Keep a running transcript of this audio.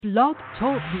Blog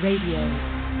Talk Radio.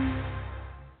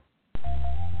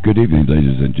 Good evening,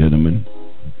 ladies and gentlemen.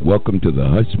 Welcome to the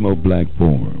Hushmo Black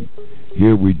Forum.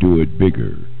 Here we do it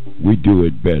bigger, we do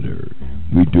it better,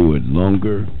 we do it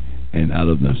longer, and out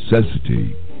of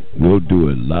necessity, we'll do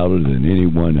it louder than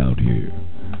anyone out here.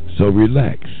 So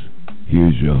relax.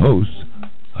 Here's your host,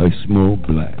 Hushmo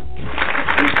Black.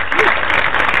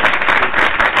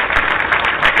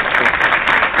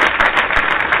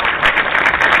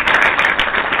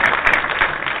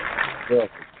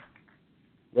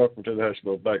 Welcome to the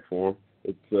Hushmo Black Forum.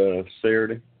 It's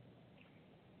Saturday,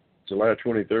 July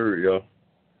 23rd, y'all,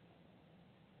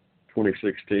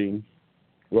 2016.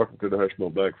 Welcome to the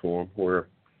Hushmo Black Forum, where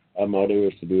our motto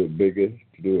is to do it bigger,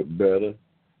 to do it better,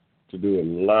 to do it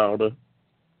louder,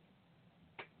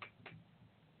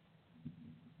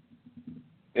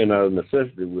 and out of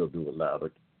necessity, we'll do it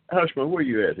louder. Hushmo, where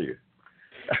you at here?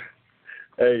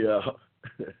 Hey,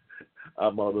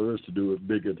 our motto is to do it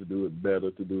bigger, to do it better,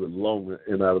 to do it longer,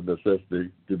 and out of necessity,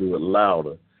 to do it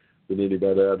louder than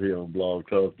anybody out here on Blog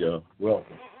Talk, y'all.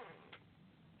 Welcome.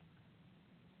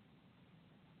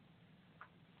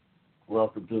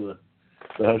 Welcome to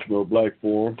the Hushmo Black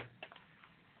Forum.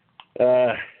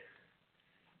 Got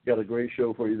a great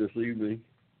show for you this evening,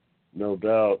 no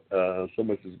doubt. So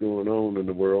much is going on in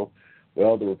the world.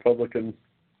 Well, the Republican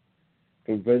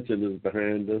convention is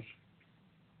behind us.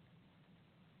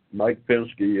 Mike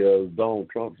Penske is Donald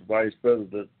Trump's vice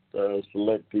president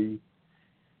selectee.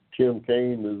 Tim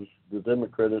Kaine is the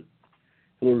Democratic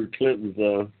Hillary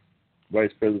Clinton's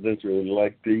vice presidential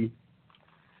electee.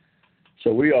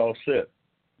 So we all set.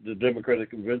 The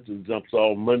Democratic convention jumps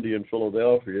off Monday in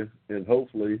Philadelphia, and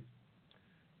hopefully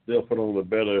they'll put on a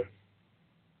better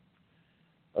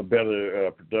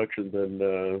production than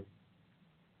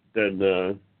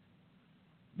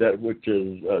that which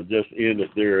is just ended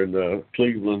there in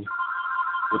Cleveland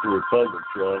with the Republicans.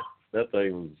 That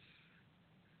thing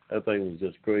was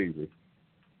just crazy.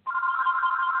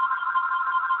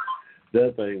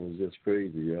 That thing was just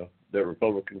crazy, y'all. That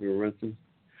Republican convention.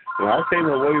 And I came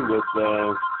away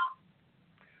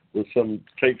with some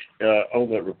takes on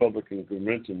that Republican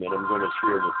convention that I'm going to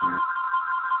share with you.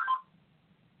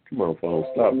 Come on, phone,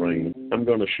 stop ringing. I'm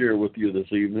going to share with you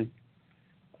this evening.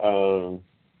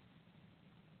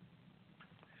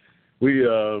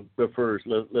 But first,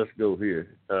 let's go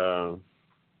here.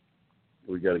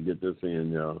 We got to get this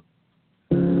in, y'all.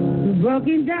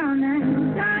 Broken down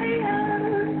and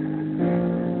tired,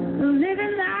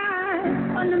 living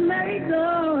life on the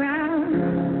merry-go-round.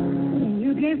 And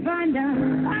you can't find a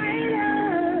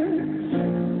fighter,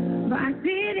 but I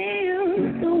see it in you,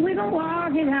 so we gon'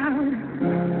 walk it out.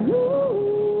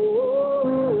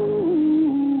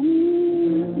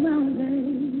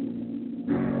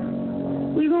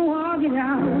 We gon' walk it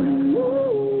out.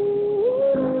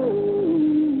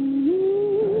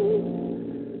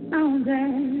 Out there.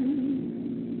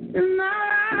 In my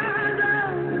eyes,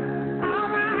 I'll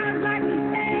rise like we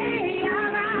say.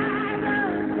 I'll rise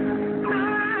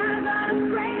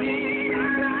unafraid.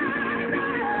 I'll rise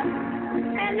up,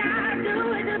 and I'll do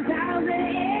it 1,000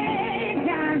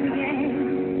 times again.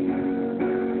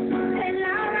 And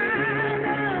I'll rise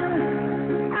up.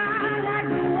 I like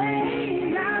the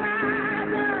waves. I'll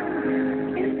rise up.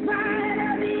 In spite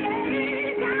of the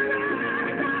age, I'll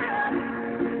rise up,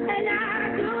 and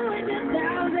I'll do it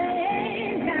 1,000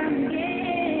 times again.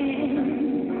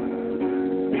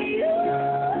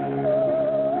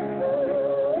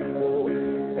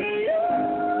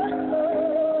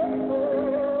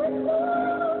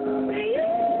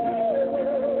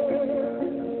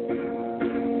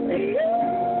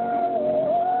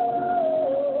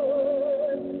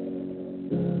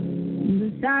 The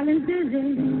silence is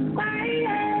quiet,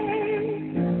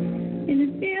 and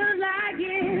it feels like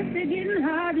it's getting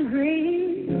hard to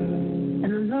breathe.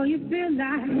 And I know you feel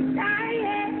like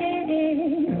dying,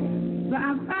 but I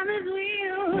promise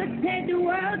we'll take the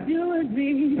world to a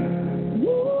dream.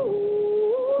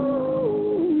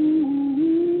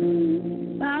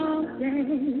 All day,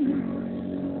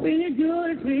 we can do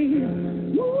it for you.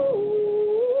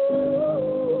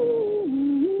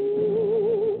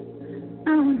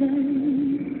 All day.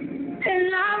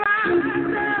 And I'll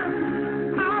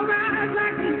rise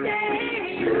like we say.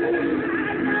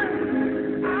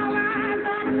 I'll rise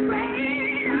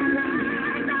unafraid. I'll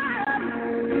rise up,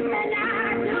 and I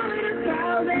do it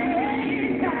 1,000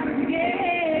 times again.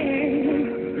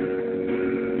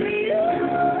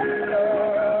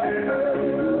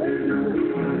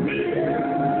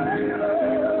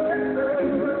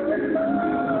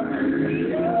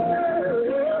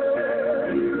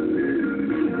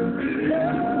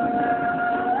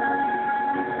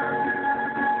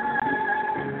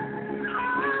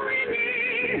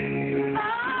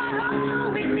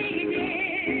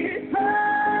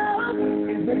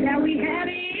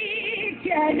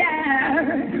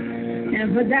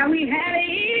 and for that we have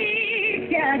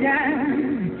each other.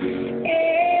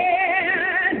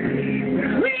 Yes,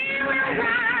 we will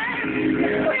rise, we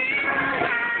will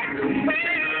rise, we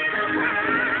will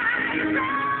rise.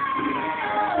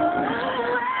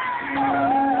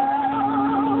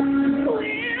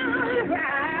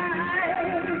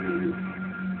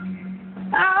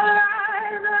 I'll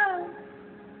rise up,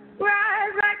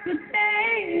 rise like the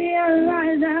day, I'll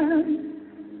rise up.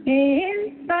 In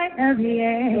spite of the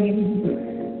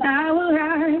end, I will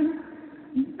rise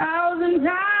 1,000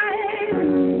 times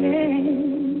again.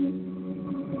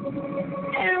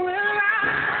 And we'll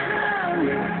rise up,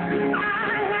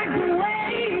 rise like the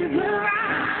waves, we'll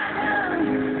rise up.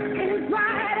 In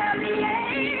spite of the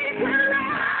end, we'll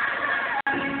rise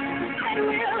up. And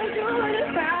we'll do it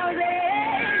 1,000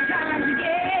 times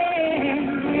again.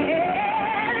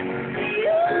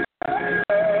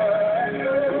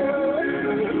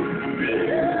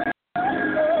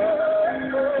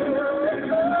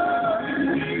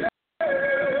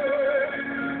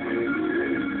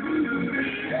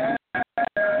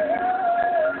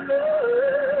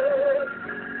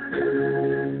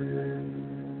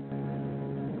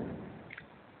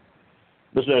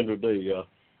 This Andrew Day,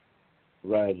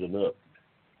 rising up.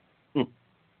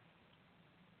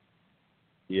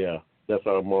 Yeah, that's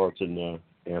our marching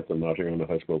anthem out here on the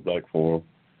Hushmo Black Forum.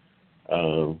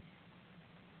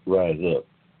 Rise up.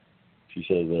 She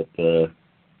says that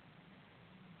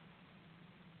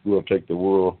we'll take the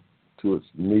world to its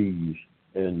knees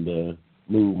and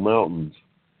move mountains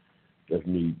if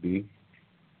need be.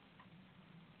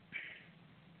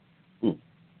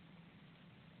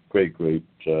 Great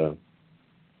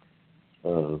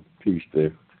piece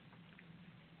there.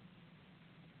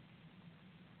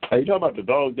 Hey, you talking about the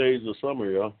dog days of summer,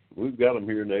 y'all? We've got them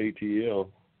here in the ATL.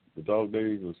 The dog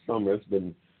days of summer. It's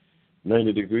been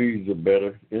 90 degrees or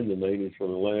better in the 90s for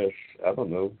the last, I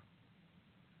don't know,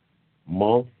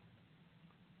 month.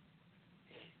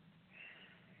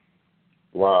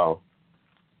 Wow.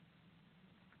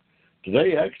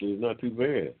 Today actually is not too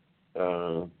bad.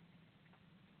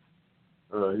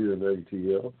 Here in the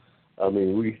ATL. I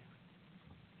mean,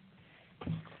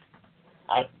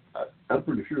 I'm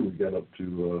pretty sure we got up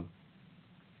to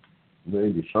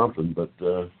 90 something, but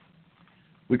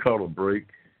we caught a break.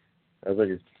 I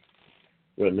think it's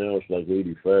right now it's like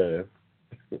 85.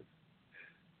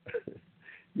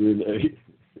 You're in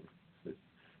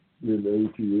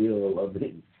the ATL. I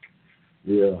mean,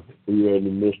 yeah, we are in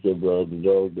the midst of the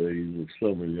dog days of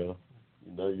summer, y'all.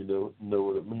 You know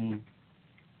what it means.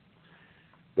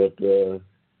 But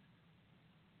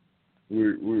we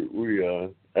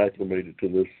acclimated to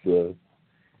this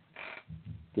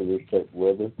type of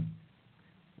weather.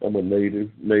 I'm a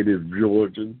native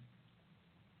Georgian.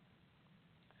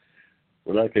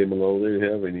 When I came along, they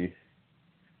didn't have any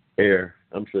air.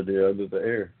 I'm sitting there under the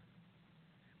air.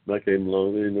 When I came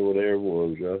along, they didn't know what air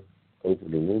was. I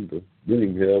opened the window. Didn't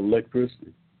even have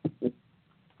electricity.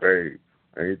 Hey,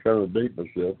 I ain't trying to date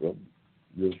myself. I'm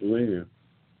just saying.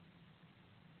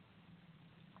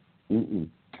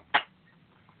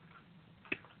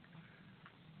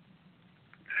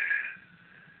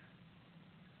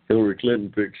 Hillary Clinton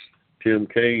picks Tim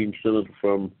Kaine, senator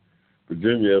from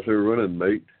Virginia, as her running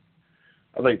mate.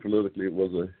 I think politically it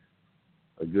was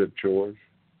a good choice.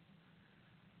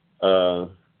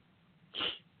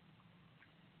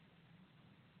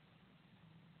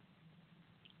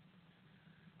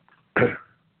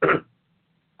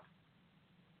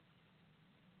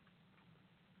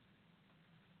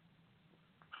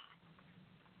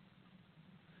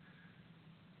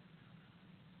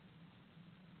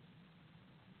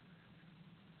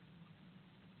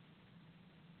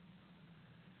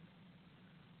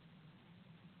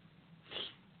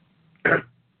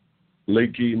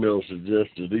 Late email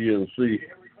suggested ENC. And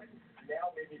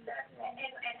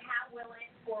how will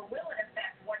it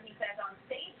affect what he says on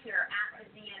stage here at the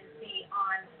DNC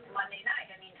on Monday night?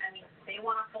 I mean, they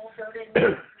want a full-throated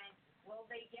endorsement. Will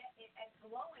they get it as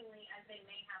glowingly as they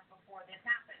may have before this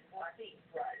happened? We'll see.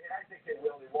 Right, and I think they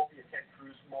will. It won't be a Ted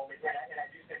Cruz moment. And I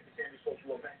do think the Sanders folks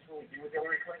will eventually be with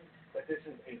Hillary Clinton, but this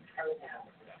is a terrible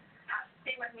moment for them.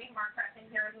 Stay with me, Mark Preston,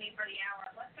 here with me for the hour.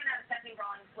 Let's turn out Stephanie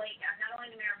Rawlings-Blake, not only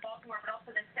the mayor of Baltimore, but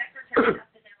also the secretary of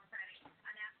the Democratic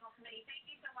National Committee. Thank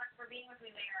you so much for being with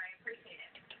me, Mayor. I appreciate it.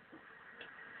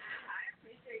 I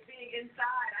appreciate being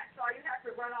inside. I saw you have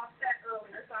to run off set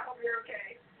earlier, so I hope you're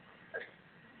okay.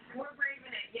 We're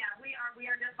braving it. Yeah, we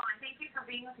are just fine. Thank you for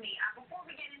being with me. Before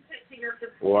we get into your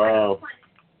support, wow.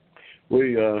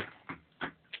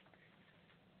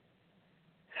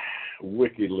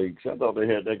 WikiLeaks. I thought they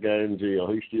had that guy in jail.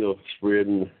 He's still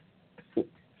spreading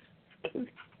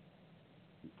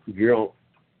you don't.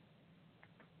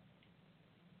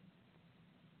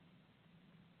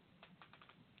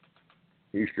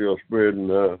 He's still spreading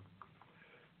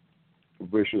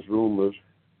vicious rumors.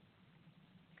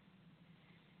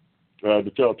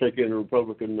 Did y'all take in the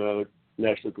Republican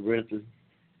National Convention?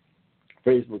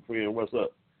 Facebook friend, what's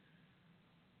up?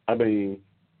 I mean,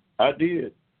 I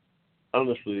did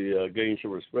honestly gain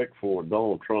some respect for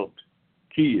Donald Trump's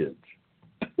kids.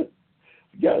 The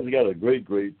guy's got a great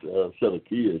set of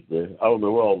kids there. I don't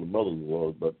know where all the mothers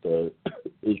was, but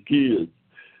his kids,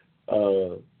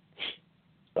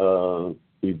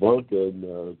 Ivanka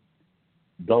and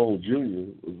Donald Jr.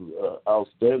 was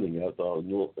outstanding, I thought,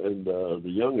 and the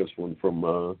youngest one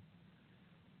from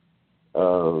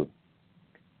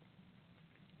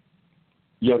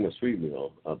youngest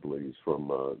female, I believe,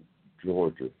 from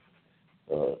Georgia.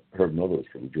 Her mother's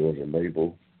from Georgia,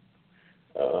 Mabel.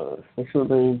 What's her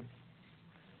name?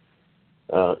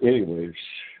 Anyways,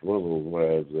 one of those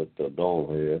wives that Dawn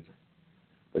had.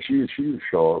 She was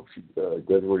sharp. She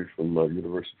graduated from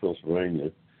University of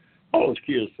Pennsylvania. All his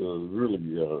kids are really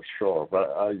sharp.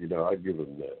 I give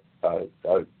them that.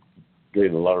 I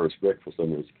gain a lot of respect for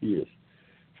some of his kids.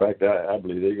 In fact, I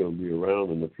believe they're going to be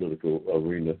around in the political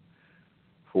arena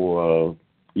for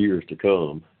years to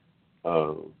come.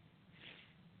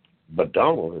 But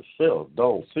Donald himself,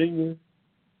 Donald Sr.,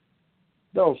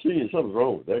 something's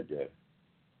wrong with that guy.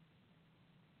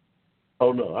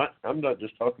 Oh no, I'm not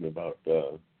just talking about.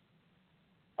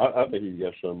 I think he's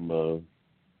got some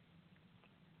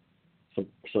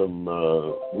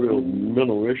real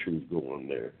mental issues going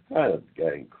there. The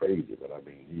guy ain't crazy, but I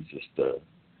mean he's just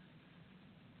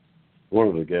one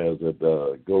of the guys that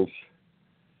Ghost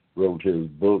wrote his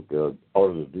book,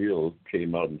 Art of the Deal,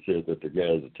 came out and said that the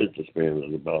guy's attention span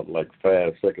is about like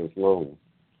 5 seconds long.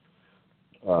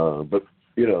 But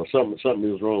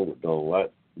something is wrong with Donald.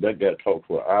 That guy talked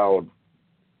for an hour,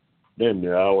 damn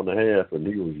near hour and a half, and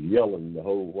he was yelling the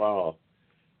whole while.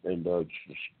 And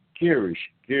scary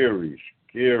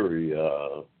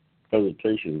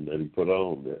presentation that he put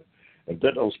on there. If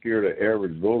that don't scare the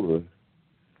average voter,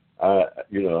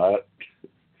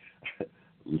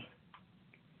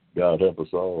 God help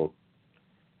us all.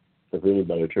 If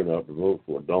anybody turn out to vote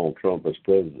for Donald Trump as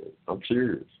president, I'm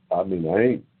serious. I mean, I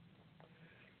ain't.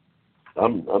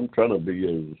 I'm trying to be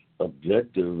as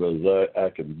objective as I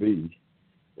can be,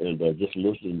 and just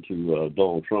listening to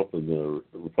Donald Trump and the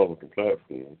Republican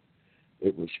platform,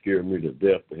 it would scare me to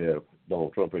death to have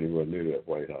Donald Trump anywhere near that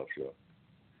White House show.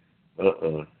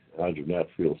 I do not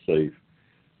feel safe.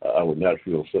 I would not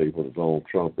feel safe with Donald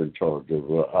Trump in charge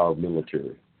of our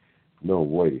military. No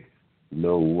way.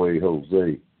 No way,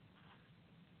 Jose.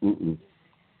 Mm-mm.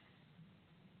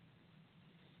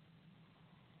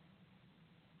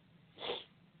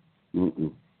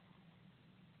 Mm-mm.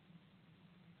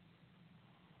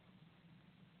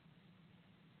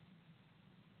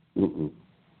 Mm-mm.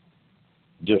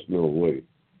 Just no way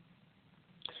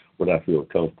would I feel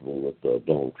comfortable with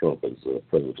Donald Trump as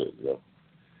president. Yeah.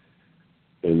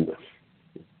 And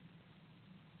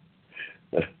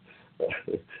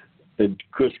and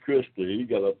Chris Christie, he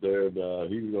got up there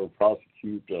and he was going to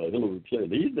prosecute Hillary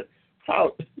Clinton.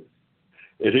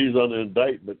 And he's under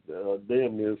indictment,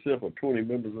 damn near himself, for 20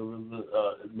 members of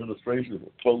his administration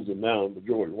for closing down the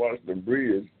George Washington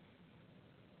Bridge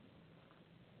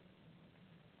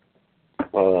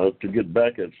to get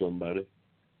back at somebody.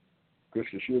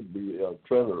 Christie should be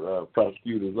trying to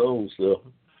prosecute his own self.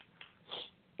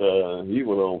 He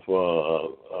went on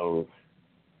for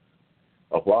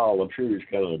a while. I'm sure he's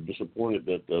kind of disappointed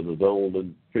that the Donald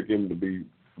didn't pick him to be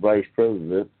vice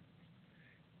president.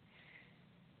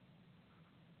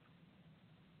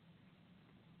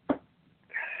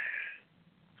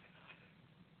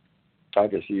 I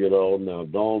can see it all now.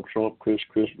 Donald Trump, Chris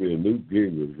Christie, and Newt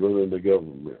Gingrich running the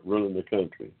government, running the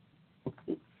country.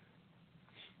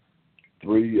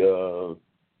 3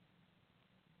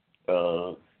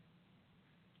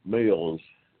 males.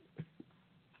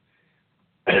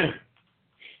 I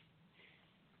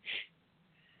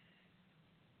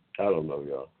don't know,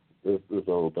 y'all. This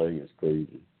whole thing is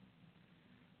crazy.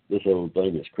 This whole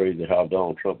thing is crazy. How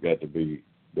Donald Trump got to be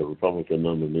the Republican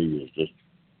nominee is just,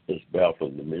 it's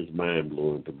baffling to me. It's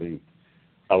mind-blowing to me.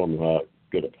 I don't know how it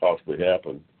could have possibly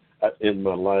happened. In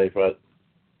my life, I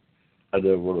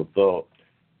never would have thought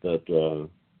that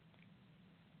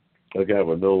a guy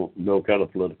with no kind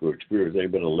of political experience,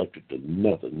 ain't been elected to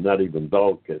nothing, not even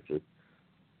dog catcher,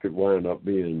 could wind up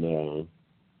being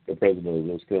the president of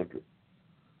this country.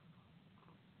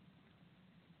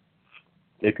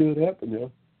 It could happen, yeah.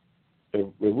 If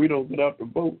we don't get out to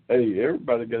vote, hey,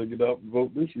 everybody got to get out and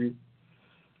vote this year.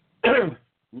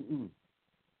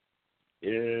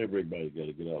 Everybody got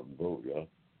to get out and vote, y'all.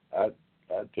 I'd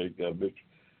take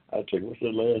what's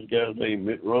that last guy's name,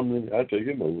 Mitt Romney? I'd take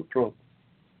him over Trump.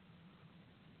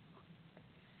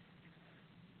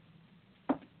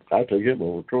 I'd take him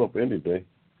over Trump any day.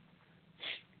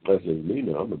 That's just me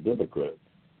now. I'm a Democrat.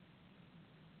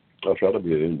 I'll try to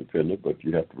be an independent, but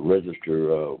you have to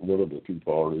register one of the two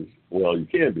parties. Well, you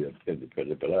can be an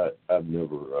independent, but I've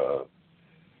never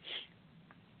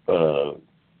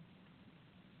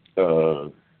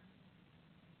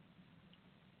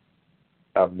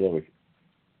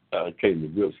came to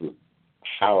grips with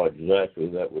how exactly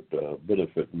that would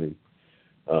benefit me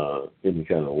any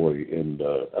kind of way, and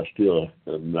I still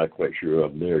am not quite sure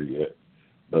I'm there yet.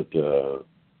 But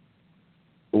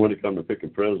when it comes to picking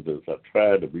presidents, I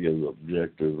try to be as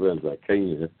objective as I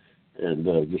can, and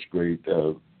just grade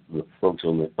the folks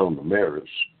on the merits.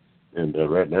 And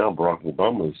right now, Barack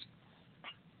Obama's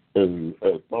is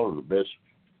probably the best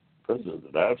president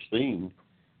that I've seen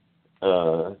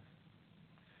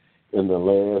in the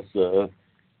last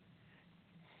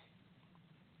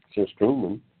since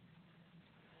Truman.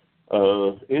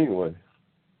 Anyway,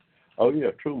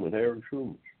 Truman, Harry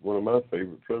Truman, one of my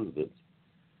favorite presidents.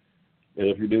 And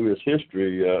if you do his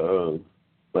history,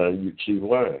 you'd see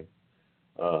why.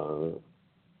 A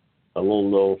little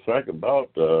known fact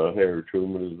about Harry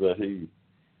Truman is that he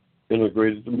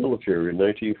integrated the military in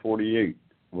 1948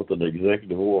 with an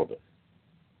executive order.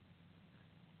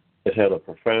 It had a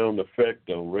profound effect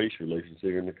on race relations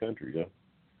here in the country.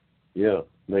 Yeah,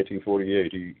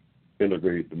 1948 he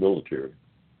integrated the military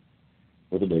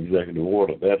with an executive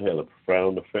order. That had a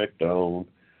profound effect on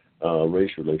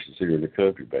race relations here in the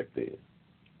country back then.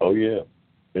 Oh yeah,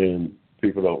 and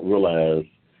people don't realize,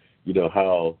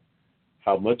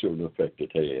 how much of an effect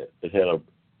it had. It had a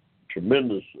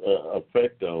tremendous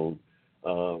effect on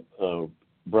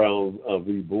Brown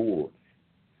v. Board,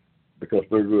 because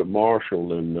Thurgood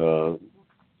Marshall and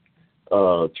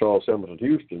Charles Hamilton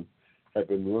Houston had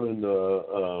been running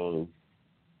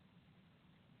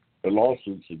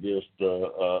lawsuits against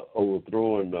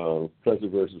overthrowing Plessy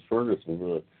versus Ferguson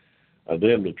for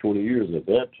damn near 20 years at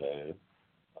that time.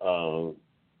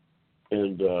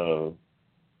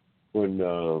 When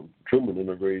Truman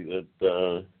integrated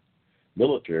that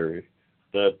military,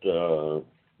 that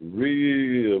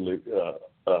really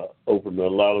opened a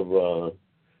lot of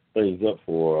things up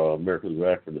for Americans of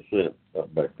African descent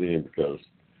back then, because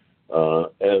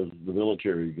as the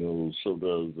military goes, so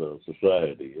does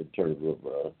society in terms of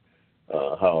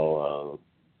how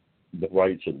the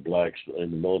whites and blacks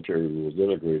in the military was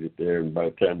integrated there. And by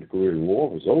the time the Korean War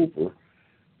was over,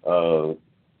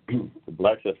 the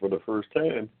blacks had for the first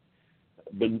time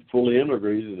been fully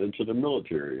integrated into the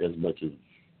military, as much as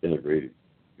integrated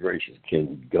races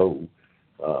can go.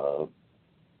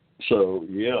 So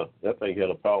yeah, that thing had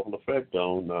a powerful effect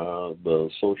on the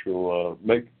social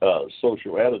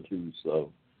attitudes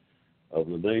of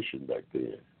the nation back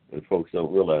then, and folks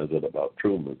don't realize that about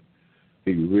Truman.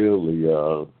 He really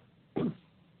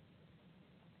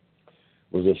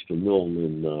was instrumental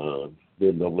in the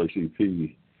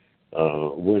NAACP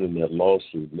winning that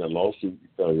lawsuit. And that lawsuit,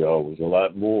 y'all, was a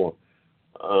lot more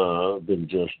than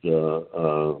just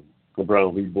the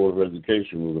Brown v. Board of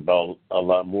Education. Was about a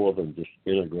lot more than just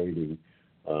integrating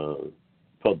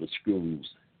public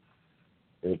schools.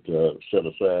 It set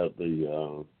aside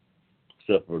the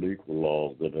separate equal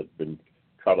laws that had been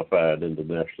codified into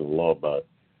national law by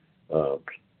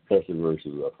Plessy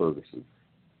versus Ferguson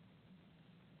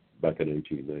back in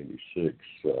 1896,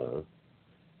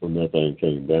 when that thing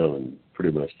came down and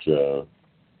pretty much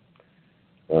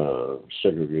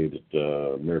segregated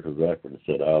Americans of African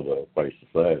descent out of white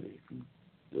society.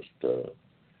 Just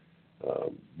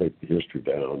break the history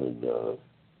down and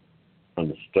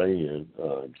understand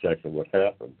exactly what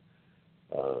happened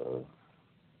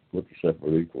with the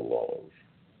separate equal laws.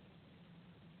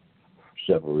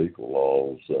 Separate equal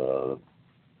laws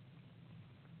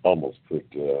almost put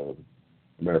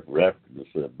American African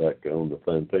descent back on the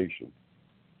plantation.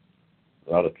 A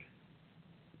lot of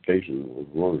cases it was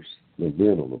worse than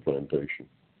being on the plantation.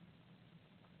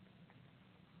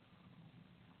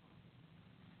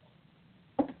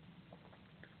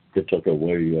 It took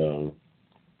away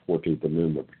 14th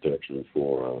Amendment protections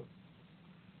for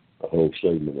a whole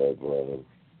segment of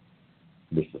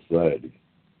the society,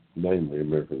 namely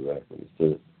Americans of African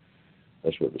descent.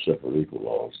 That's what the separate equal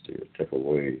laws did. It took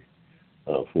away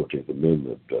 14th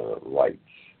Amendment rights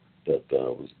that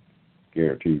was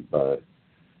guaranteed by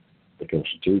the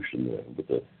Constitution there, with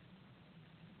the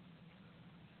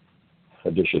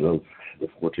addition of the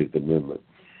 14th Amendment.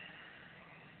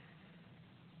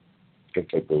 It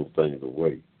took those things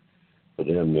away. for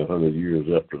damn near 100 years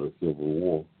after the Civil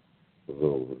War was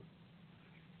over.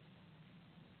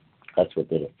 That's what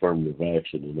that affirmative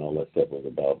action and all that stuff was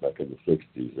about back in the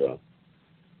 60s,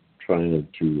 trying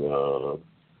to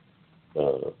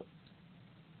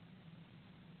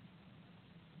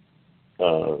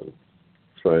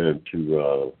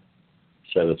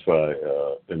satisfy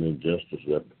an injustice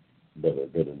that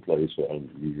had been in place for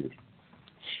 100 years,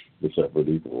 the separate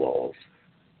equal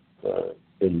laws,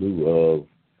 in lieu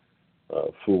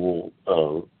of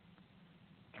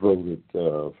full-throated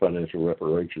financial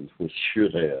reparations, which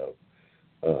should have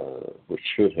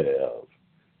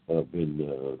been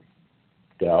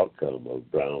the outcome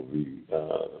of Brown v.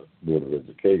 Board of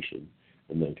Education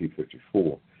in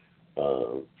 1954.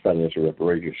 Financial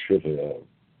reparations should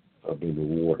have been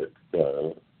awarded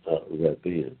right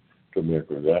then to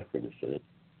Americans of African descent.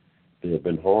 They have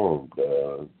been harmed,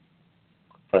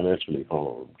 financially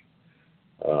harmed,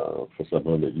 for some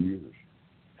 100 years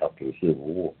after the Civil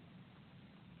War.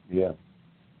 Yeah.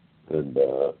 And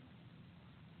for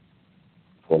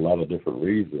a lot of different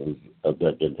reasons,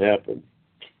 that didn't happen.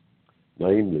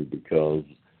 Namely because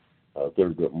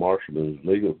Thurgood Marshall and his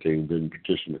legal team didn't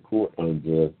petition the court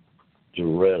under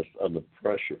duress, under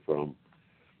pressure from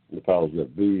the powers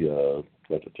that be at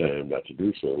the time not to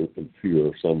do so, in fear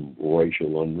of some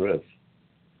racial unrest.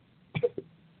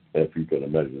 If you can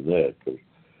imagine that. Cause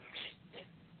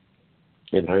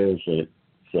in hindsight,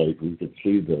 we could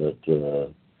see that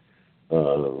the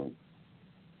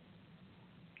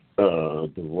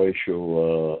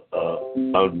racial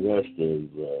unrest, as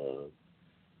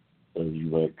you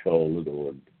might call it,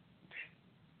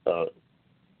 or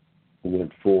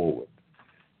went forward,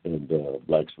 and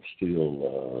blacks were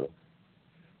still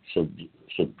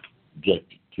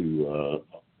subjected to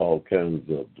all kinds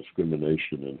of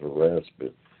discrimination and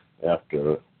harassment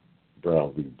after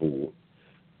Brown v. Board.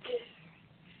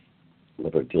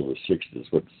 Up until the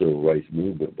 60s, what the civil rights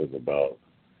movement was about,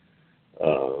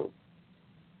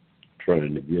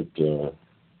 trying to get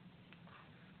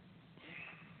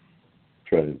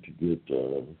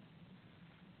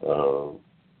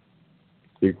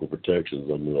equal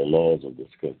protections under the laws of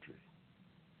this country.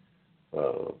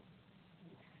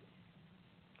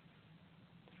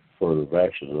 Affirmative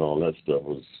action and all that stuff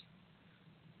was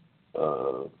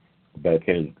a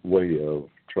backhanded way of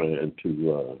trying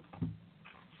to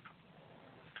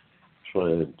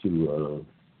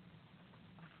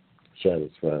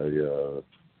satisfy the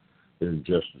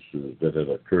injustices that had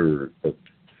occurred, but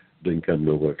didn't come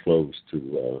nowhere close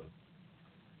to,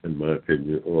 in my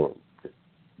opinion, or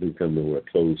didn't come nowhere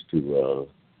close to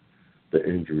the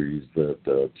injuries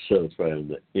that, satisfying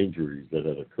the injuries that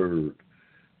had occurred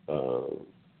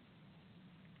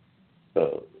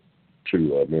to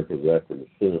Americans of African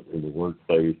descent in the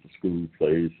workplace, the school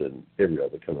place, and every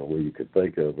other kind of way you could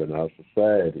think of in our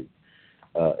society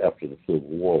after the Civil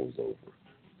War was over.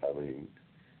 I mean,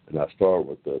 and I start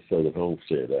with the Southern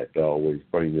Homestead Act. I always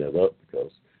bring that up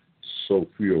because so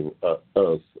few of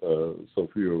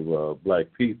black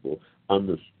people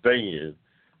understand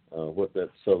what that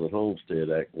Southern Homestead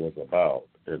Act was about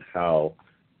and how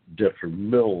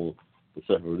detrimental the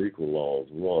separate equal laws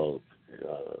was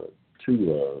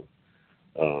to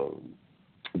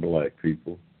black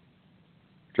people,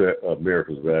 to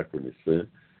Americans of African descent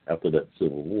after that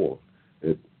Civil War.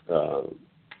 It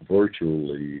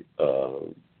virtually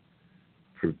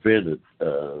prevented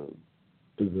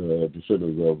the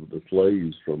descendants of the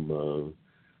slaves from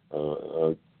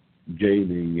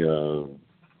gaining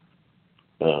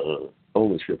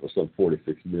ownership of some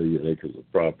 46 million acres of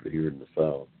property here in the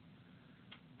South.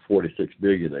 46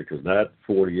 million acres, not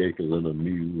 40 acres and a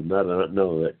mule, none of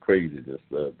that craziness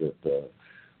that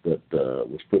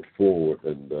was put forward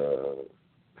and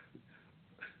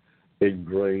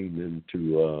ingrained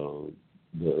into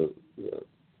the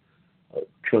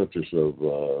conscience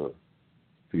of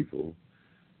people.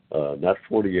 Not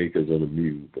 40 acres and a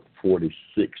mule, but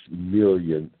 46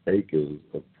 million acres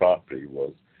of property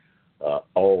was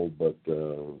all but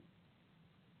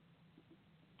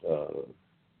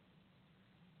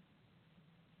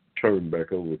turned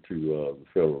back over to the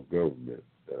federal government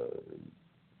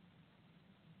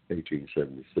in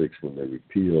 1876 when they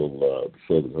repealed the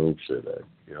Southern Homestead Act.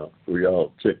 You know, we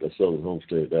all check the Southern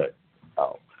Homestead Act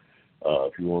out.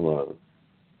 If you want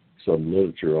some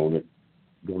literature on it,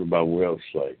 go to my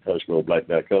website,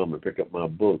 HushmoBlack.com, and pick up my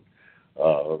book,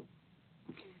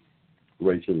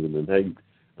 Racism and Hate,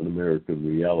 An American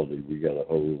Reality. We got a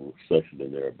whole section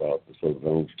in there about the Southern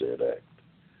Homestead Act.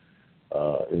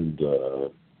 And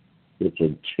its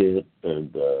intent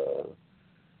and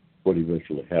what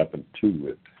eventually happened to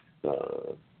it.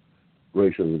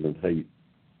 Racism and hate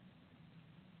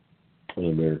An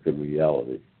American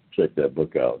Reality. Check that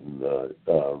book out and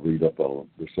read up on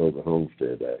the Southern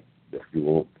Homestead Act. If you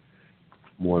want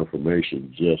more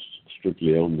information just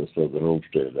strictly on the Southern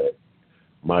Homestead Act,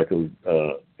 Michael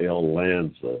L.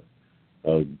 Lanza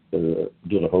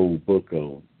did a whole book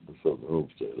on the Southern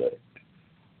Homestead Act.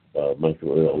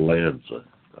 Michael L. Lanza.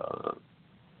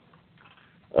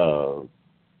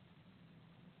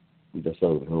 The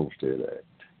Southern Homestead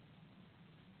Act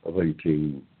of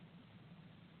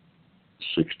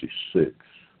 1866.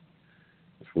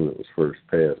 That's when it was first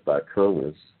passed by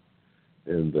Congress.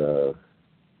 And,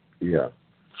 yeah,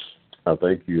 I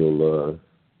think you'll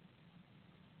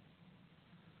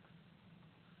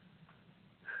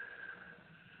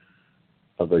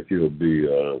be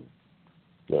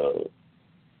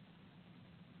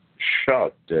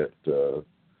shocked at the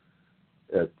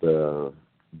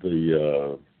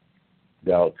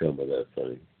outcome of that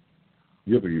thing.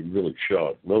 You'll be really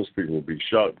shocked. Most people will be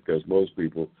shocked because most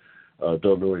people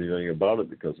don't know anything about it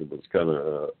because it was kind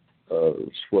of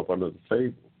swept under the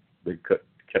table. They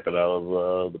kept it out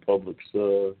of the public's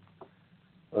view.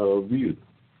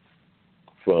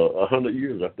 For 100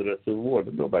 years after that Civil War,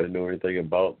 nobody knew anything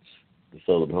about the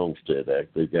Southern Homestead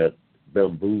Act. They got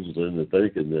bamboozled into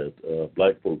thinking that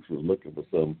black folks were looking for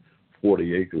some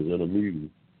 40 acres and a mule.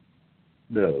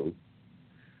 No.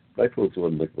 Black folks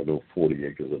wasn't looking for no 40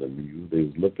 acres and a mule. They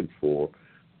was looking for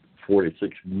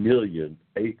 46 million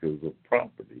acres of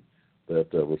property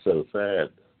that was set aside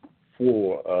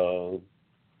for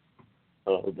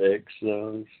the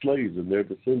ex-slaves and their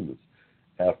descendants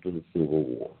after the Civil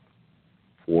War.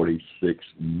 46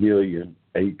 million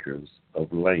acres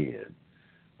of land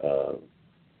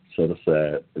set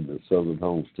aside in the Southern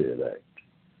Homestead Act.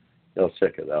 Y'all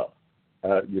check it out.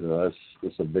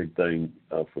 That's a big thing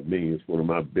for me. It's one of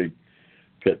my big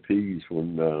pet peeves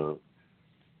when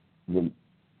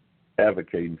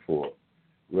advocating for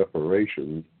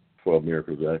reparations for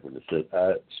America's Africans.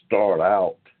 I start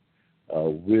out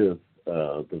with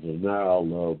the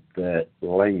denial of that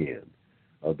land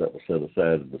that was set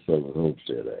aside in the Southern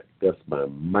Homestead Act. That's my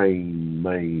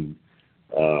main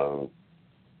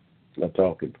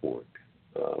talking point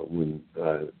when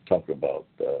I talk about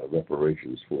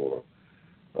reparations for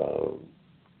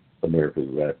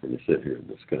Americans Africans sit here in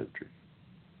this country.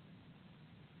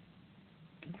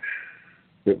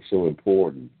 It was so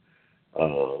important.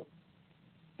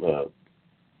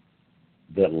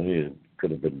 That land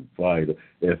could have been vital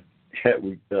had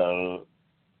we,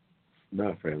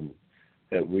 my family,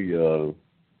 had we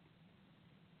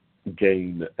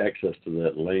gained access to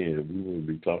that land, we wouldn't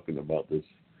be talking about this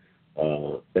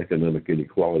economic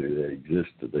inequality that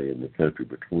exists today in the country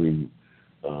between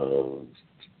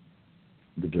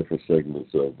the different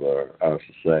segments of our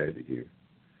society here.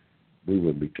 We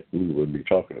wouldn't be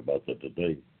talking about that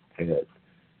today had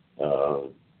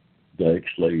the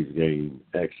ex-slaves gained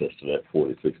access to that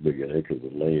 46 million acres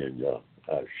of land, y'all.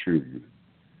 I assure you,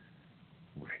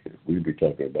 we'd be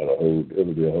talking about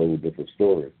it'll be a whole different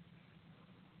story.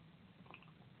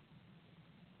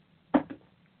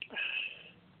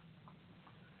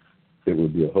 It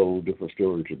would be a whole different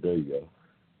story today, y'all.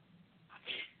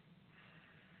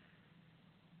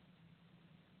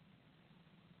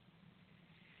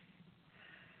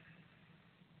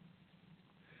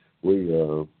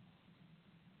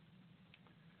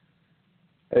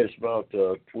 It's about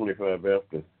 25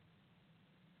 after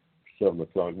 7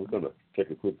 o'clock. We're going to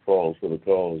take a quick pause for the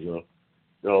calls.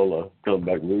 Y'all come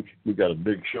back. We got a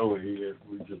big show here.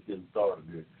 We're just getting started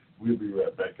here. We'll be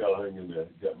right back. Y'all hang in there.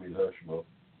 You got me, Hushmo.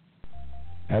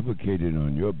 Advocating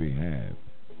on your behalf,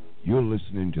 you're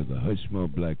listening to the Hushmo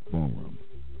Black Forum.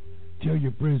 Tell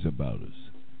your friends about us.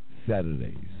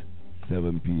 Saturdays,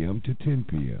 7 p.m. to 10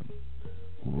 p.m.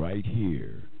 right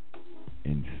here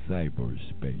in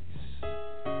cyberspace.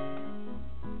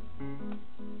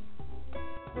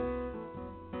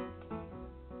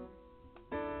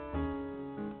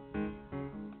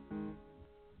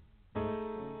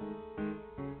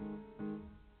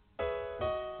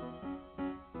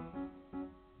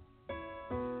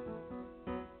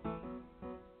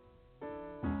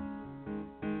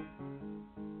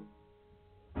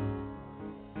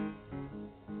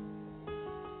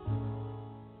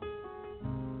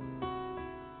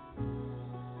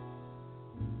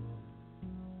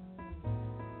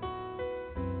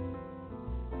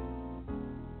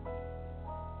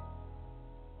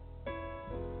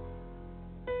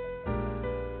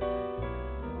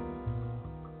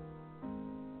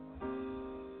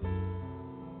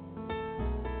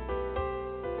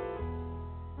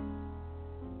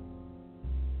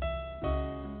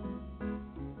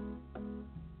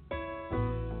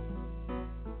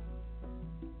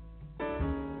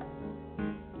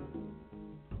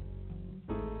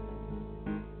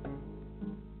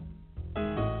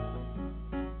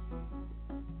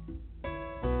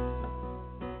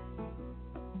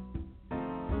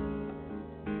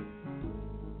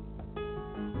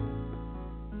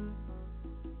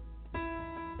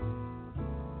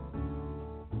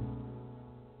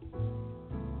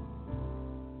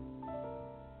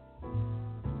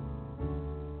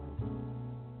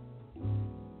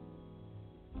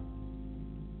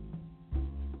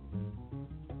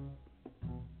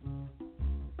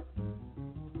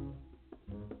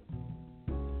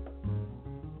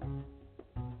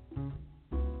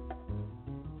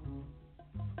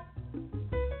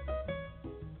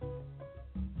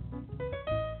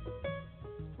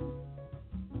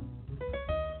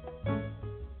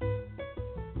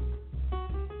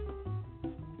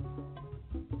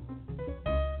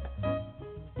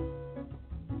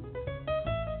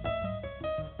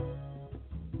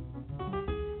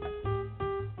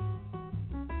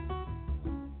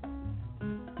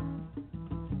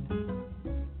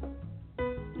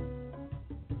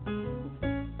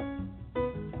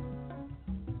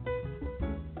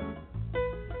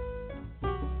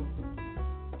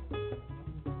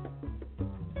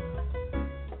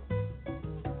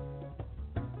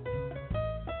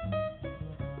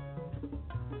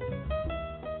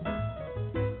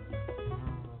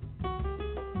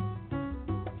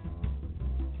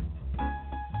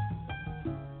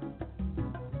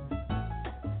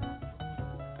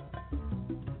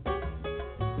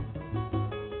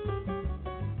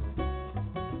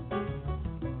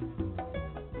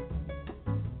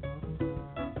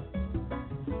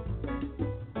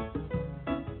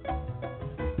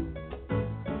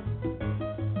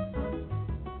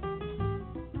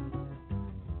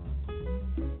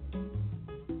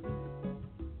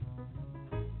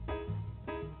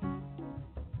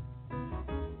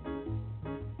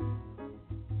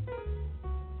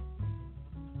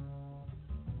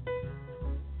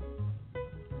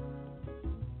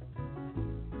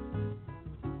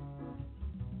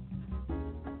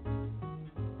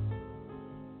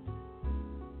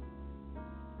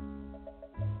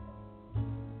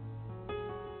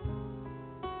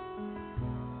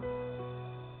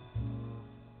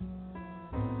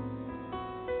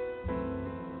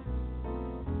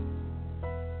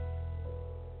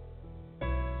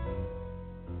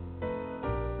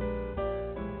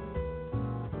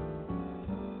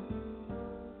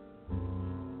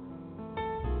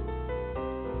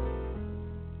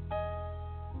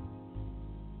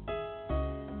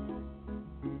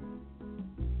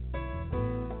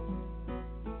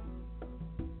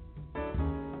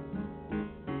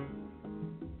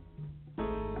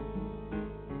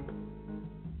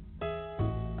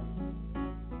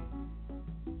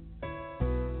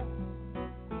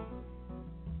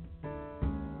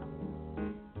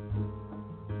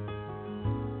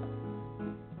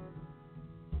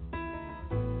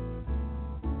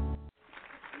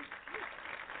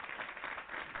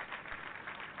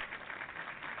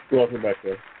 Welcome back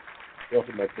there.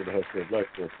 Welcome back to the Hushmo Black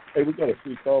Forum. Hey, we got a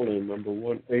free call in number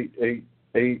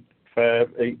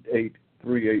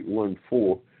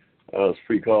 1-888-588-3814. It's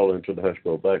free call into the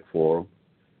Hushmo Black Forum.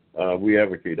 We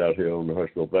advocate out here on the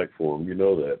Hushmo Black Forum. You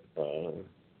know that.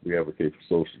 We advocate for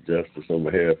social justice on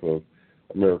behalf of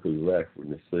America's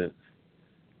African descent.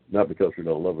 Not because we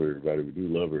don't love everybody. We do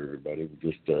love everybody. We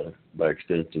just, by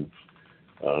extension,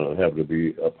 happen to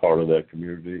be a part of that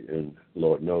community. And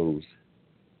Lord knows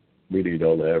we need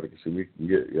all the advocacy we can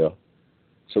get, yeah.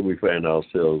 So we find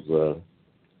ourselves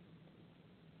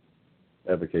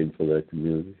advocating for that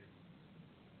community,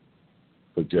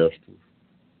 for justice.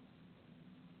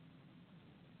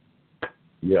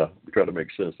 Yeah, we try to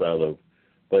make sense out of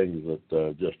things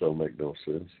that just don't make no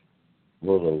sense.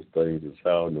 One of those things is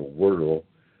how in the world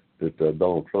did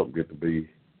Donald Trump get to be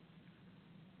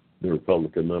the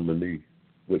Republican nominee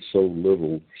with so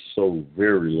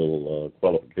very little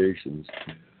qualifications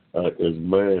is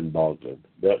mind-boggling.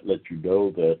 That lets you know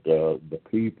that the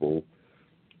people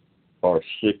are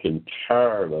sick and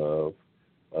tired of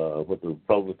what the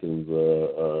Republicans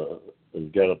has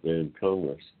got up there in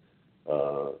Congress.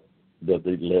 That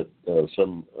they let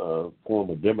some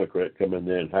former Democrat come in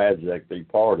there and hijack their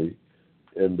party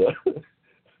and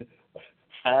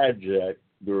hijack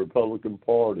the Republican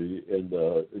Party and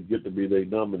get to be their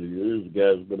nominee. This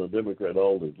guy's been a Democrat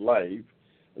all his life,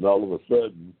 and all of a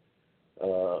sudden,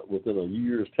 within a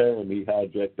year's time, he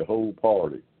hijacked the whole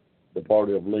party, the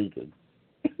party of Lincoln.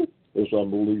 It's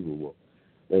unbelievable.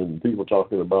 And people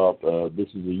talking about this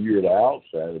is the year of the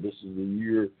outsider. This is the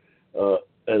year,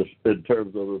 as in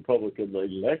terms of the Republican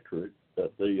electorate,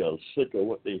 that they are sick of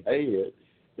what they had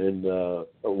and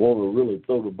want to really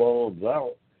throw the bombs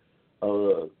out.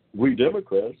 We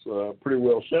Democrats are pretty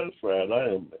well satisfied.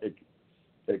 I am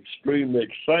extremely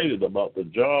excited about the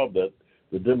job that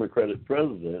the Democratic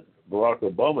president, Barack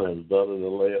Obama, has done in the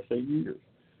last 8 years.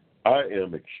 I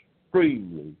am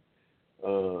extremely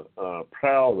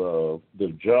proud of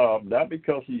the job, not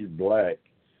because he's black,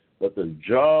 but the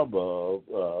job of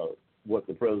what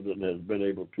the president has been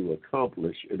able to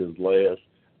accomplish in his last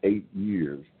 8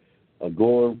 years,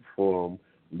 going from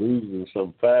losing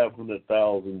some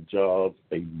 500,000 jobs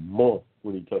a month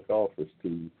when he took office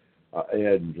to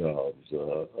adding jobs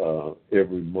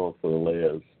every month for the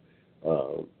last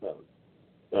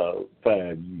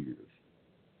 5 years.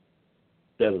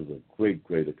 That is a great,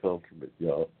 great accomplishment,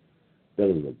 y'all. That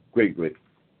is a great, great.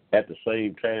 At the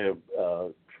same time,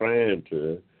 trying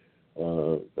to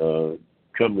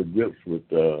come to grips with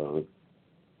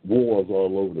wars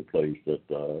all over the place that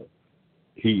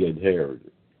he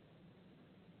inherited.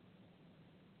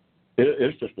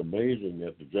 It's just amazing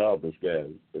at the job this guy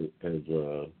has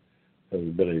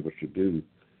been able to do.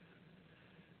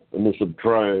 And there's some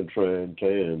trying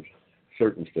times,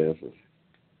 circumstances.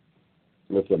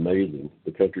 It's amazing.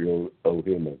 The country owe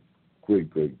him a great,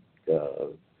 great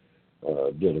debt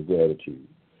of gratitude.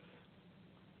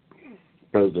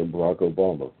 President Barack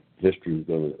Obama, history is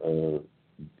going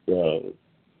to,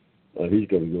 he's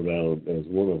going to go down as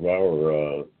one of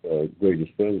our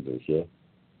greatest presidents, yeah.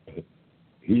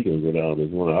 He's going to go down as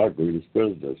one of our greatest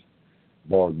presidents,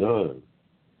 bar none.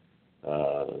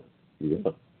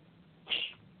 Yeah.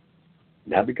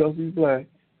 Not because he's black.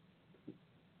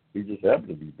 He just happened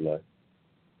to be black.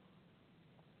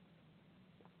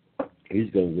 He's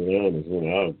going to go down as one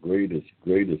of our greatest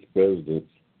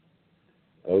presidents.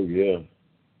 Oh, yeah.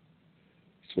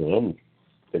 So I'm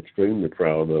extremely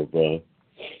proud of the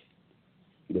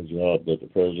job that the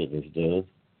president has done.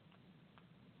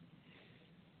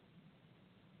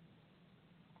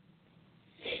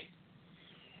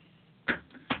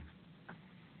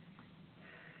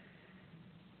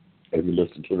 Have you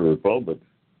listened to the Republicans?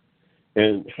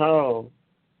 And how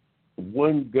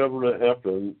one governor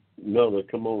after another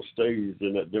come on stage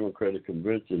in that Democratic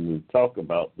convention and talk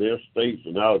about their states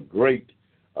and how great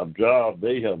a job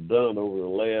they have done over the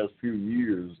last few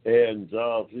years, adding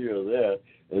jobs here or there,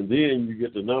 and then you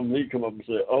get the nominee come up and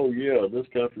say, oh, yeah, this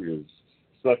country is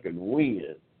sucking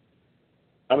wind.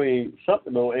 I mean,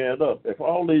 something don't add up. If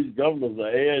all these governors are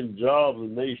adding jobs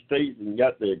in these states and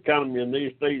got the economy in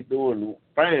these states doing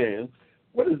fine,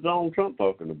 what is Donald Trump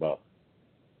talking about?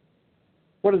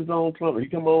 What is Donald Trump? He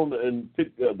come on and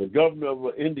pick the governor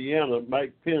of Indiana,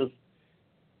 Mike Pence,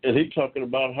 and he's talking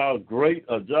about how great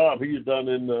a job he's done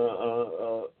in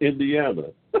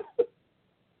Indiana.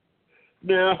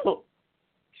 Now,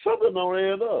 something don't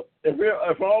add up.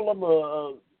 If all of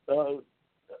them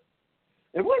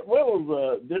and what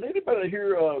was did anybody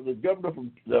hear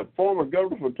the former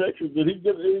governor from Texas? Did he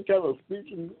get any kind of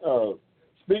speaking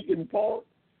part?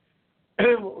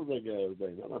 What was that guy's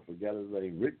name? I forgot his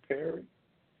name. Rick Perry.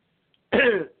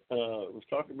 was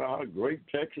talking about how great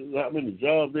Texas is, how many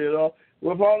jobs there are.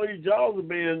 Well, if all these jobs are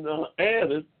being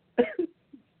added,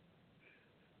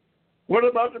 what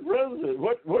about the president?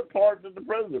 What part did the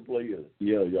president play in it?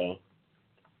 Yeah, y'all.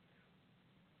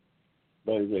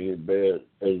 Things ain't bad,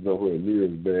 as nowhere near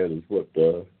as bad as what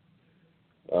the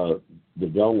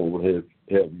donor would have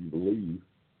you believe.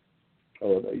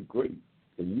 Oh, they great.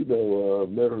 And you know,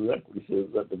 American Equity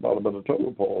says at the bottom of the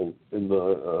total poll in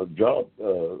the job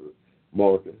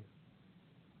market.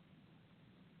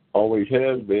 Always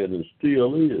has been and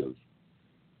still is.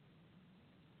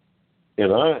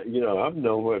 And I'm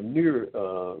nowhere near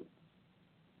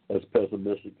as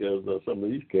pessimistic as some of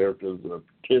these characters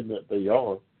pretend that they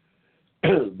are.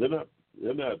 They're not.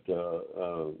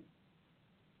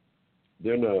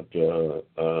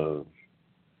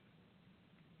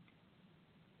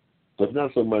 It's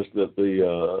not so much that they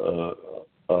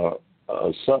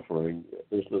are suffering;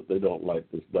 it's that they don't like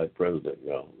this black president.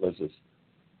 Y'all, let's just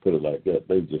put it like that.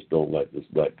 They just don't like this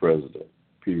black president.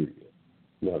 Period.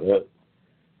 Now that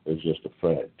is just a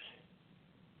fact.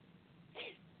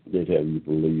 They'd have you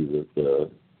believe that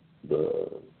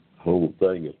the whole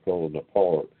thing is falling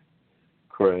apart.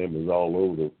 Crime is all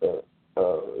over.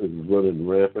 Is running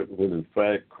rampant. When in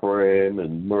fact, crime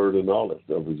and murder and all that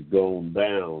stuff has gone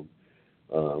down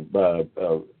by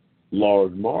a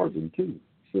large margin too.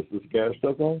 Since this guy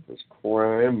took office,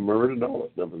 crime, murder, and all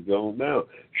that stuff has gone down.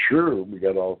 Sure, we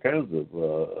got all kinds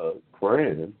of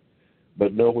crime,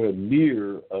 but nowhere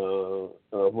near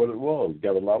what it was.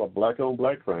 Got a lot of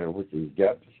black-on-black crime, which has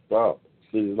got to stop.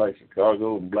 Cities like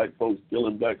Chicago and black folks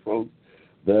killing black folks.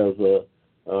 There's a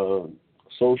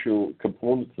social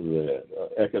component to that,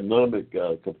 economic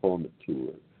component to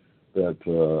it that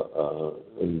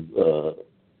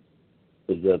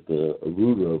is at the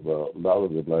root of a lot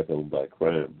of the black-on-black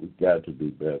crime. We've got to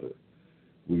do better.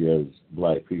 We as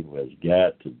black people has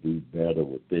got to do better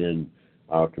within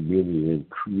our community in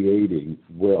creating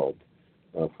wealth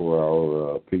for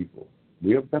our people.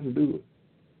 We have got to do it.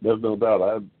 There's no doubt.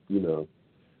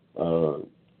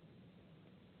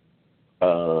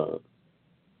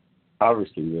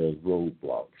 Obviously, there's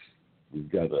roadblocks.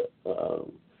 We've got to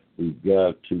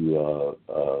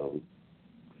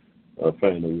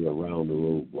find a way around the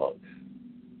roadblocks,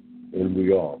 and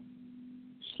we are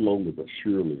slowly but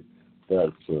surely.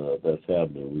 That's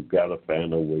happening. We've got to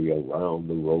find a way around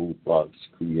the roadblocks,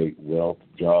 create wealth,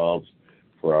 jobs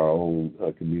for our own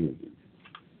communities.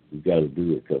 We've got to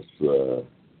do it because,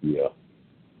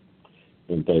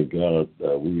 and thank God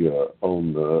we are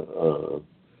on the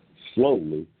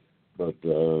slowly, but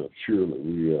surely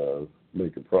we are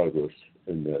making progress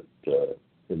in that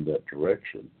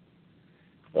direction.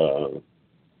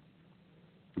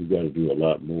 We've got to do a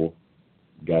lot more.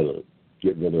 Got to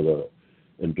get rid of the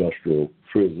industrial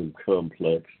prison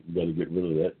complex. We've got to get rid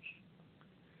of that.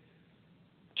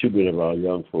 Too many of our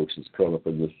young folks is caught up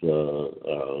in this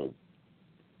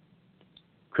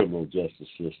criminal justice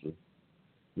system.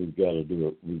 We've got to do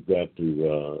it. We've got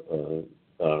to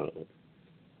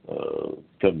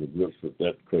come to grips with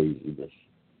that craziness.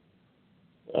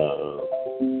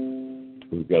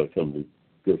 We've got to come to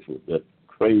grips with that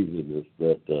craziness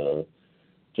that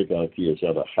took our kids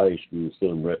out of high school,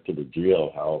 send them right to the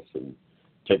jailhouse, and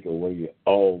take away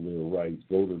all their rights,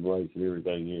 voting rights, and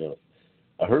everything else.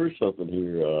 I heard something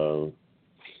here. I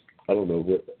don't know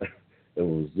what it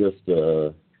was. Just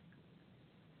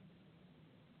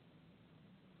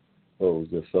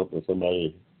something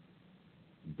somebody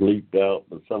bleeped out,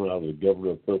 but somehow the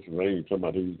governor of Pennsylvania talking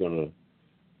about he was going to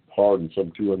pardon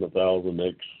some 200,000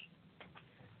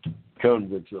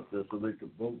 ex-convicts up there so they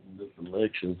could vote in this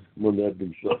election. Wouldn't that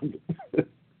be something?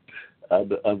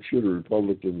 I'm sure the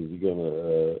Republicans are going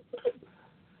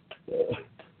to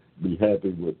be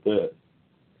happy with that.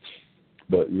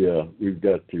 But, yeah, we've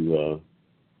got to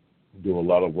do a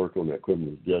lot of work on that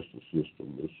criminal justice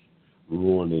system. It's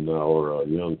ruining our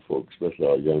young folks, especially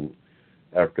our young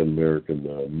African-American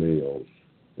males.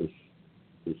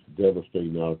 It's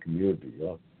devastating our community.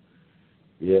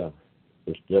 Yeah,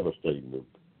 it's devastating them.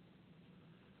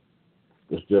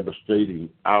 It's devastating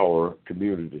our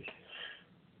community,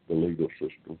 the legal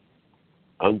system.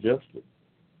 Unjustly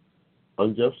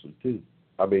too.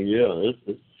 I mean, yeah,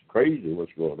 it's crazy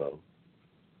what's going on.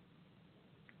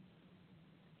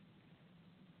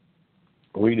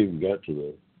 We ain't even got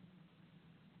to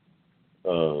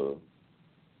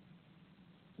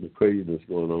the craziness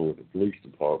going on with the police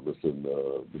departments and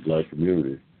the black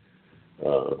community.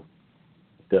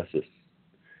 That's just,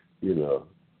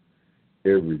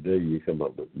 every day you come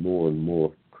up with more and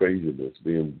more craziness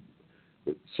being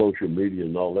with social media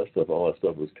and all that stuff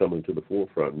is coming to the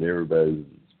forefront and everybody's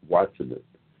watching it.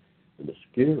 and it's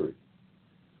scary.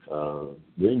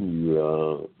 Then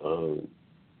you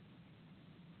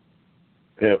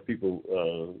have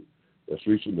people that's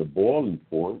reaching the boiling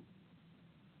point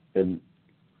and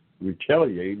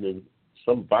retaliating in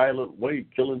some violent way,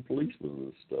 killing policemen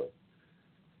and stuff.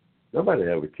 Nobody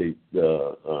advocates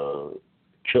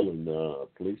killing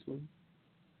policemen.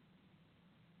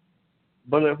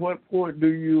 But at what point do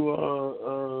you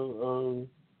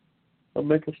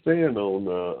make a stand on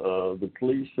the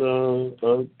police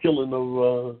killing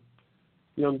of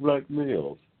young black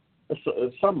males?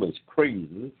 Something is crazy.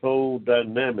 This whole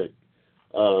dynamic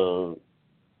of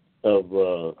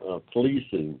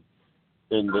policing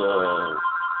and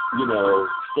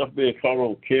stuff being caught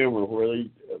on camera where they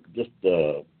just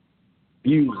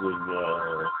abusing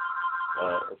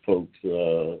folks,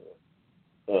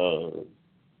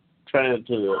 trying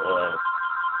to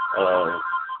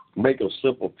make a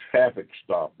simple traffic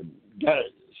stop and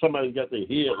somebody got their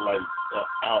headlights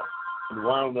out and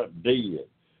wound up dead.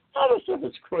 All that stuff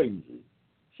is crazy.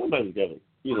 Somebody's got to,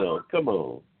 come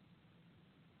on.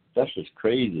 That's just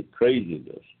craziness.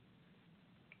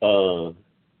 What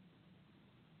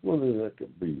is that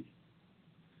could be?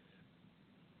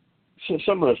 So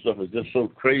some of that stuff is just so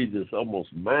crazy, it's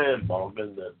almost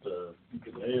mind-boggling that you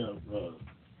can have.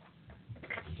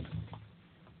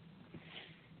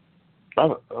 I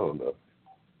don't know.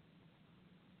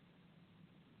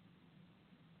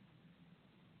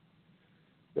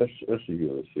 Let's see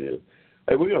what it says.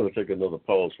 Hey, we're going to take another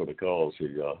pause for the calls here,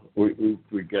 y'all. We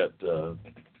got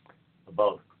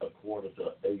about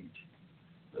 7:45.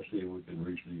 Let's see if we can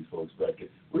reach these folks back in.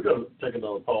 We're going to take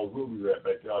another pause. We'll be right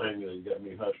back. Y'all hang in there. You got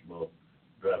me, Hushmo,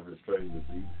 driving this train this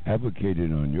evening.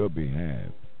 Advocating on your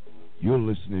behalf, you're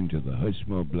listening to the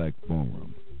Hushmo Black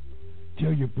Forum.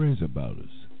 Tell your friends about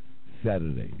us.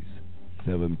 Saturdays,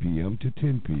 7 p.m. to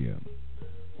 10 p.m.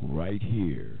 right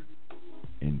here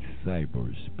in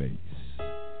cyberspace.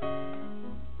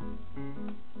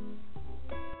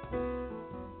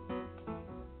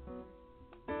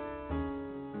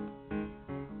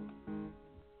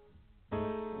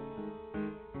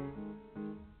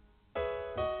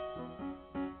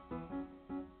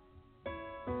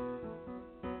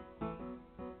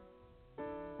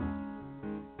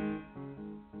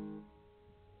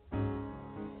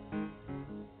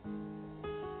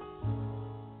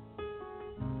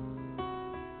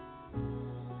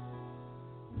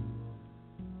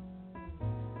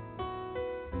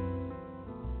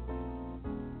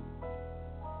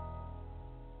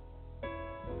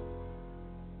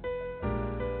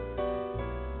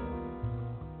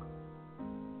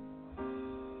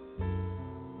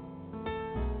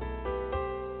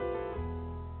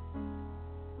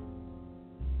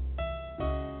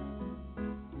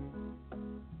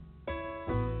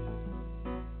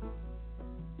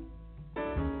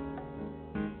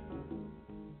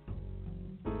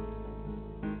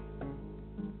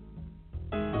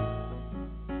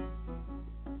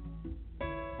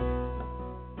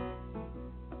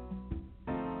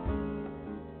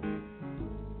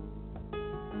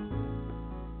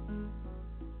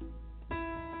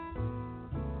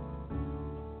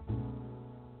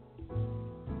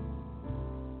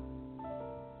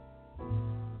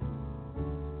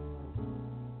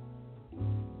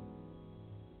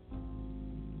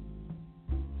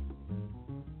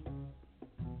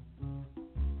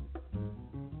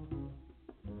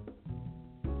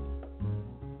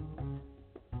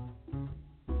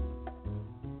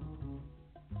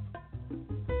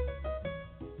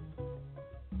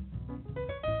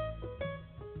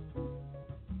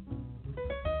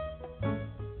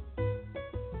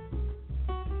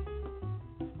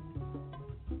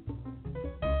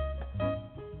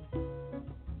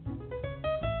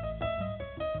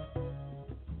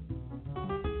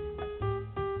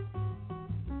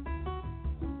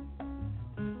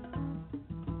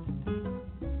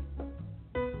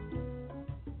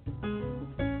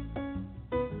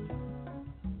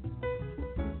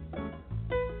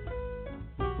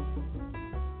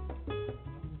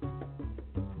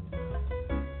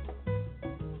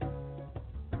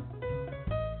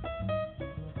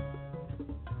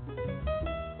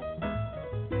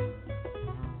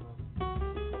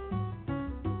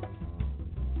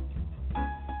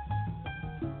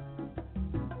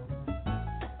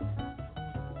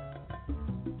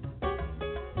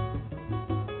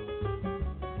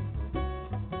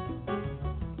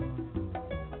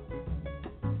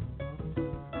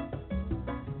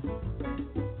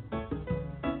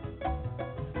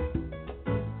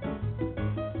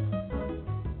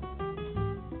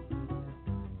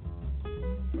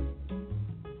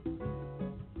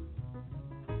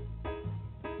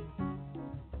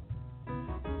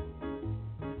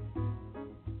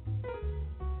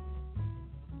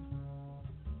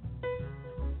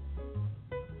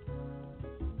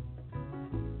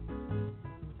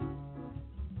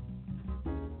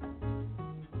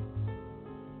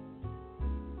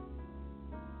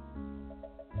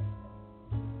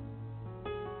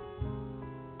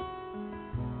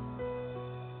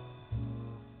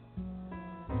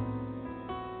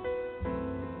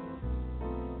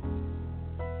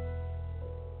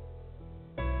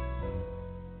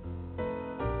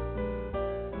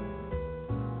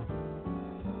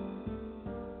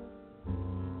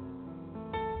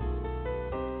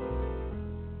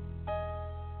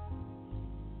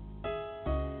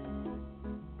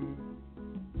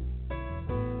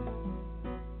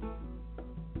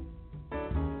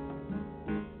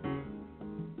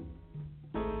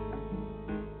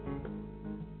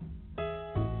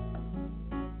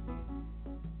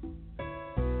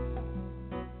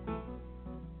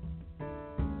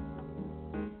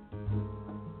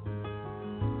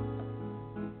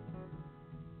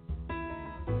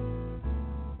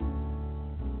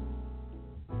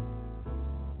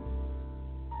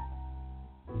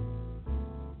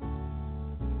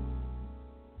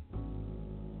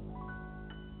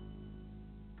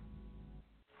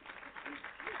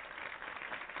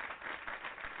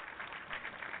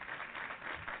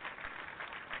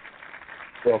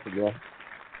 Welcome, y'all.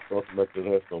 Welcome back to the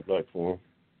Hushmo platform.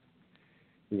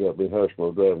 We got me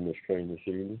Hushmo driving this train this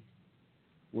evening.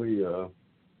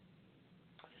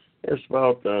 It's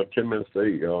about 10 minutes to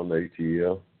 8, y'all, on the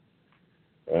ATL.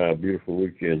 Beautiful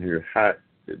weekend here. Hot.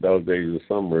 The dog days of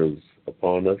summer is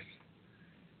upon us.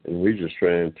 And we just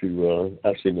trying to,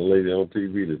 I've seen a lady on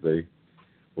TV today,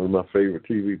 one of my favorite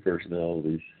TV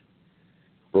personalities,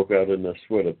 broke out in a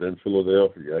sweat up in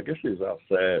Philadelphia. I guess she was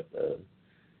outside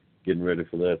getting ready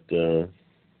for that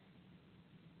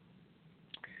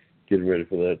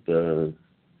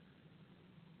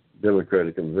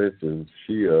Democratic convention.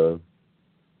 She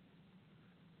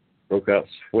broke out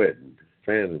sweating,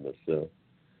 fanning herself.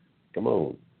 Come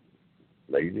on,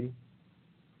 lady.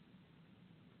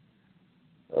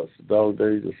 It's the dog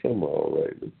days of summer, all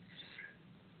right.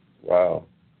 Wow.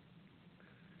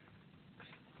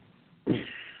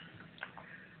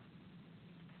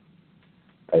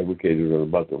 Hey, we can't do nothing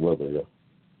about the weather, y'all.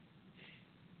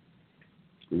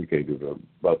 We can't do nothing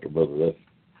about the weather. You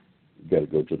got to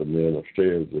go to the man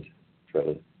upstairs to try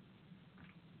to.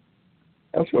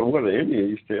 That's what the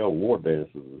Indians used to have war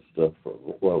dances and stuff,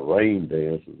 rain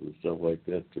dances and stuff like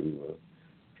that to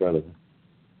try to.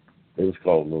 They was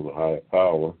calling on the higher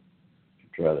power to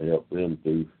try to help them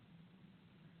through.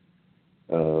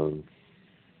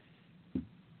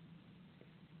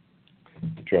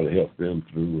 Try to help them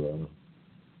through.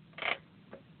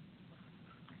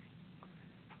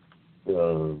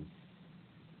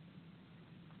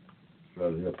 Try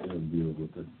to help them deal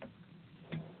with it.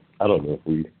 I don't know if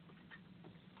we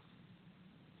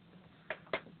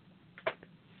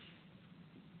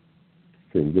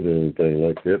can get anything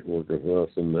like that working for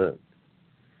us in that.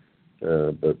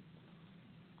 But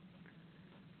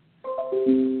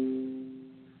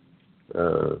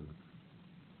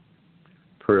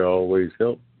prayer always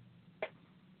helps.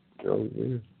 Oh,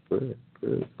 yeah, prayer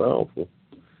is powerful.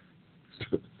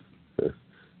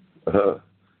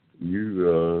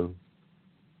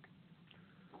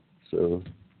 So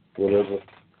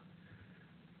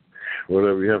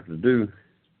whatever you have to do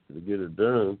to get it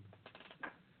done.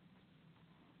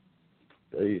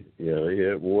 They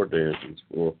had war dances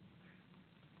for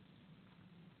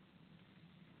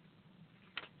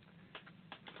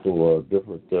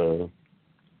different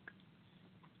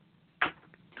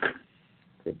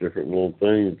little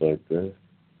things like that.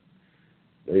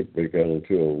 They break out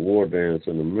into a war dance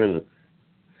in a minute.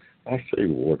 I say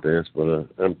war dance, but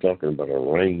I'm talking about a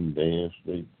rain dance.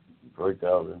 They break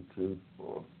out into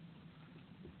for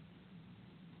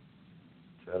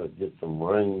try to get some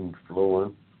rain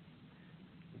flowing.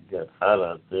 It got hot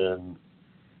out there and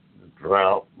the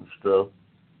drought and stuff.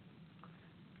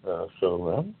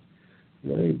 So I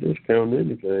ain't discounting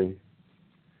anything.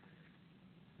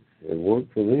 It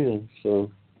worked for them,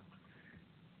 so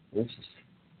this is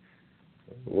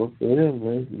work for them,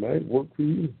 man. It might work for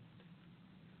you.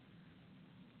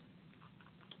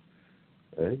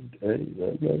 Hey,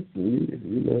 that might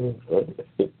you know.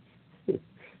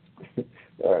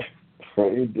 I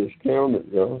ain't discount it,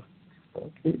 y'all. I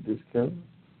can't discount it.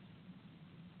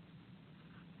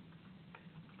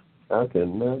 I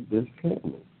cannot discount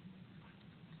it.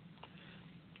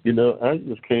 You know, I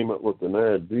just came up with an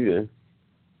idea.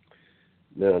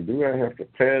 Now, do I have to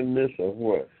patent this or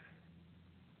what?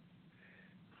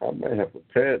 I might have to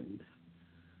patent.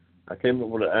 I came up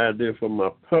with an idea for my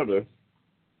putter.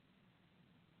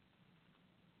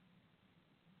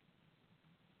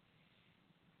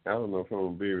 I don't know if I'm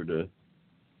gonna be able to.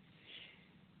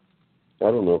 I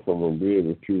don't know if I'm gonna be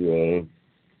able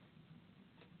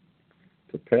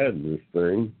to patent this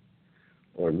thing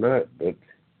or not, but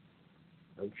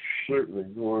I'm certainly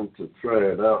going to try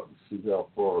it out and see how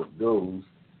far it goes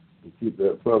to keep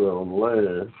that putter on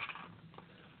land.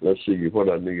 Let's see what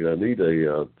I need. I need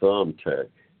a thumb tack.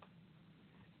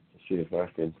 See if I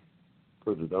can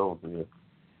put it on here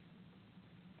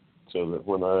so that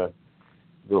when I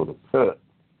go to putt,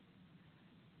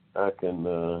 I can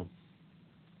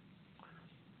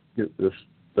get this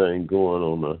thing going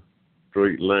on a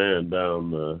straight line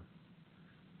down the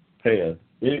path.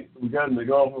 We got any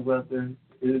golfers out there?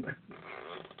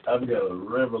 I've got a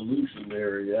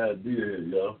revolutionary idea here,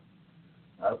 y'all.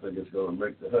 I think it's going to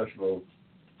make the Hushmo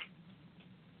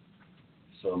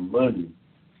some money.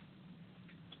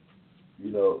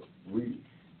 You know, we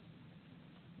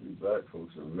black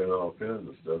folks invent all kinds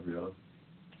of stuff, y'all.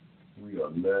 We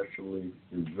are naturally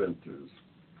inventors.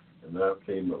 And I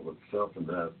came up with something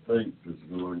that I think is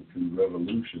going to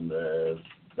revolutionize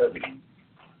putting.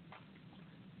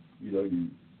 You know,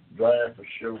 you drive for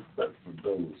show, putt for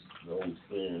those. The old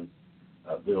saying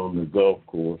out there on the golf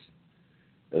course.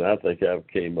 And I think I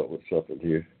came up with something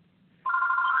here.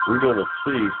 We're going to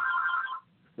see.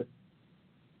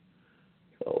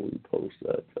 Oh, we post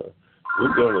that.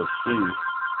 We're going to see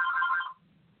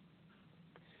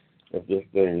if this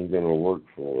thing is going to work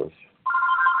for us.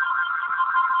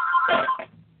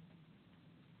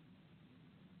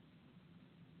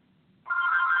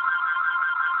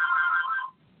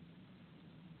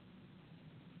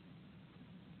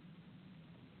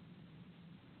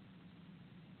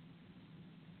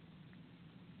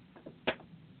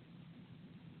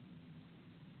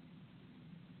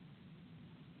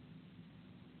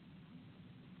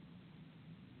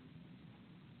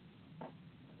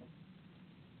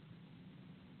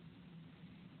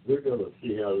 We're going to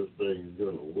see how this thing is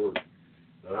going to work.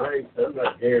 Now, I'm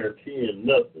not guaranteeing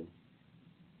nothing,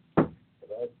 but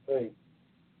I think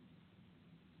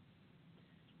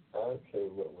I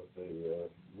came up with a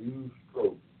new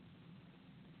stroke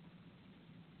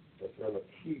that's going to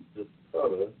keep this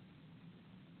putter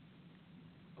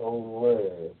on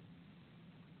land.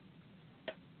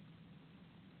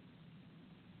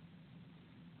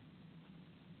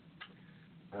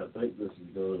 I think this is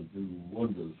going to do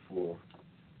wonders for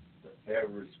the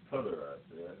average putter out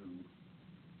there who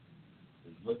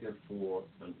is looking for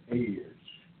an edge.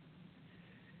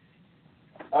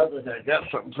 I think I got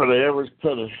something for the average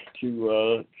putter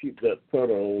to keep that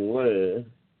putter on land.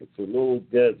 It's a little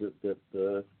gadget that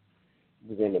we're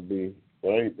going to be.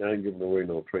 Well, I ain't giving away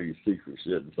no trade secrets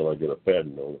yet until I get a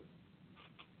patent on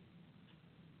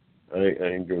it. I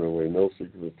ain't giving away no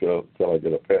secrets until I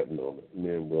get a patent on it, and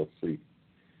then we'll see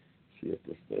if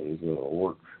this thing is going to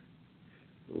work.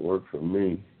 It'll work for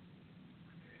me.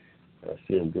 I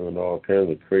see them doing all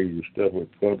kinds of crazy stuff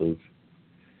with putters.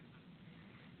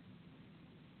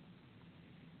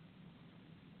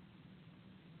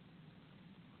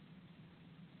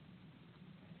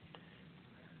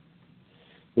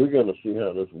 We're going to see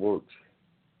how this works.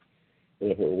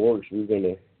 And if it works, we're going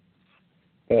to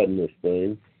patent this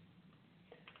thing.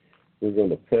 We're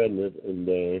going to patent it and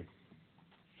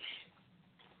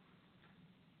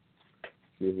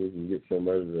see if we can get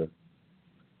somebody to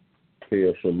pay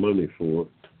us some money for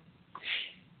it.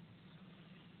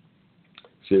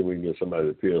 See if we can get somebody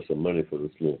to pay us some money for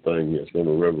this little thing. It's going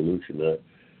to revolutionize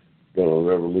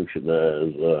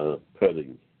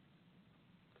putting.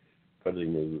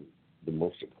 Putting is the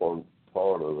most important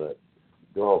part of that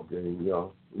golf game,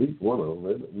 y'all. At least one of them.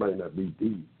 It might not be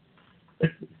deep.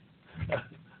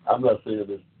 I'm not saying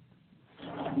this.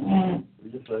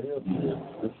 Yes, I am saying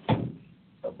this is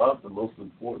about the most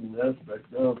important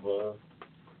aspect of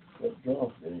that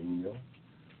golf game, y'all.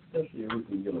 Let's see if we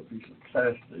can get a piece of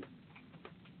plastic.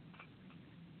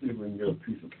 See if we can get a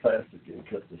piece of plastic and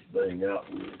cut this thing out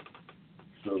with it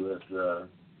so that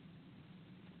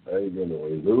I ain't giving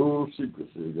away no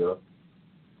secrets here, y'all.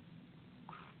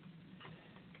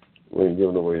 We ain't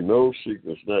giving away no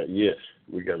secrets, not yet.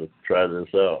 We got to try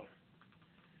this out.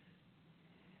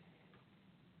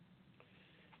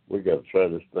 We got to try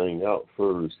this thing out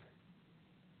first.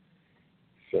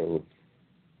 So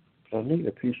I need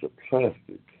a piece of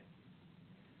plastic,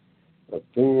 a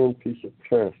thin piece of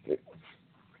plastic.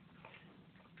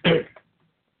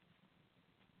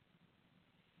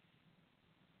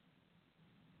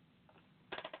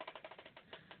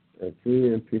 A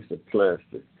thin piece of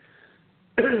plastic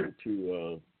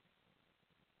to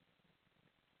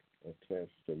attach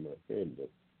to my handle.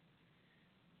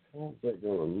 How's that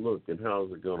going to look, and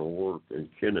how's it going to work, and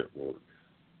can it work?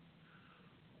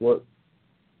 What?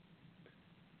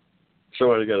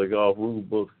 Somebody got a golf rule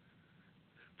book.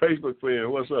 Facebook friend,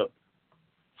 what's up?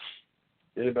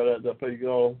 Anybody out there play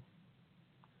golf?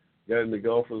 Got any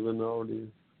golfers in the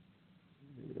audience?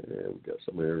 Yeah, we got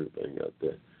some of everything out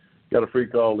there. Got a free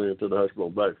call in to the Hushmo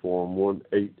Black Forum,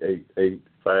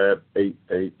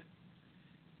 1-888-588-3814.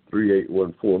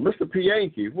 Mr. P.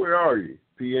 Yankee, where are you?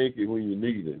 P. Yankee when you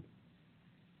need him.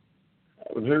 I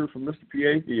haven't heard from Mr. P.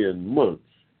 Yankee in months.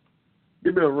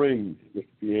 Give me a ring, Mr.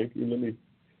 P. Yankee. Let me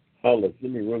holler.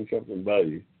 Let me run something by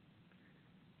you.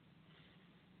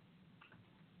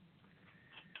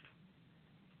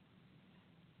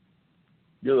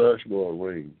 Give the Hushmo a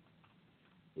ring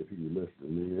if you're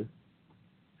listening in.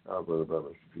 I'll run about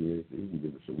Mr. P. Yankee. He can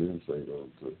give us some insight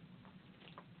on to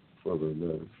whether or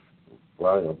not it's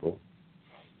viable.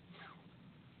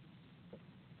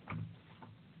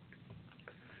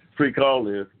 Free call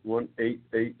in,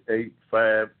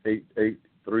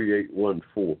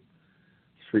 1-888-588-3814.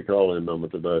 Free call in number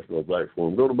to the Hushmo Black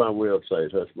Forum. Go to my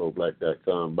website,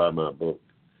 HushmoBlack.com, buy my book,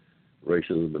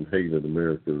 Racism and Hate in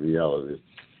American Reality. It's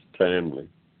timely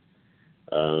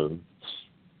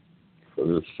for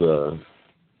this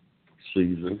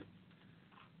season.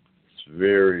 It's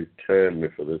very timely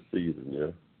for this season,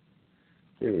 yeah.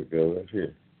 Here we go, right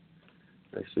here.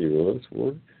 Let's see, will this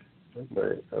work?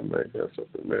 I might have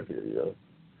something right here, y'all.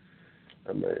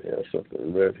 I might have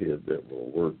something right here that will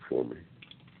work for me.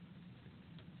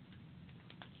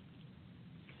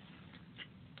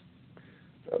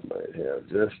 I might have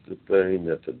just the thing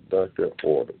that the doctor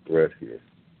ordered right here.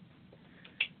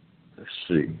 Let's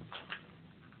see.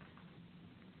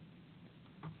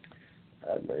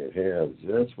 I may have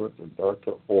just what the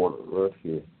doctor ordered right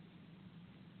here.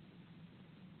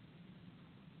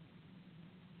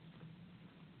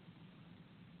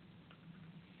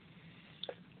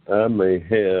 I may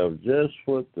have just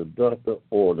what the doctor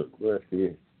ordered right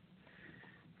here.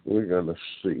 We're going to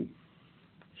see.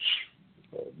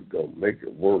 We're going to make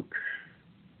it work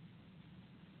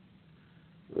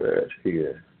right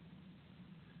here.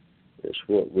 It's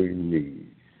what we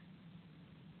need.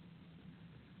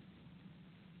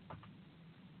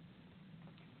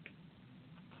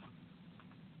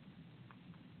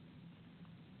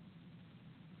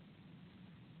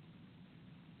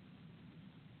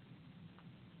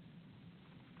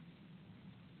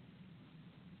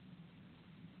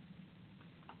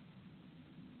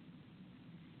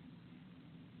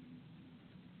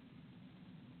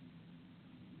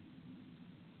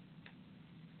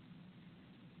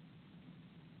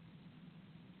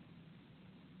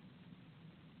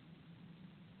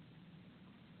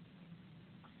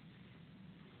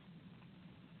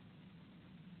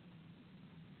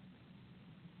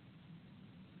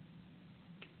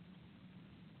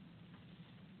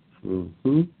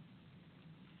 Mm-hmm.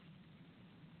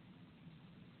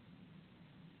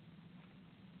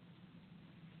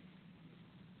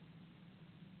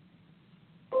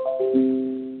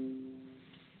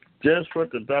 Just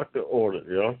what the doctor ordered,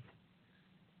 y'all.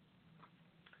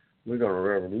 We're going to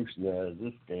revolutionize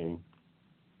this game.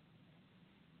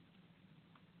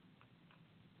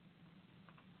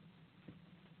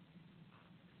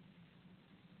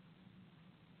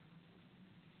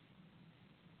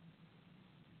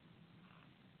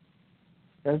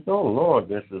 And oh Lord,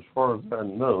 that's as far as I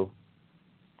know.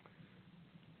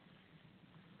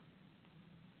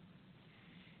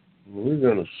 We're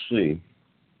going to see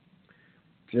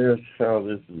just how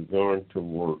this is going to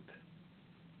work.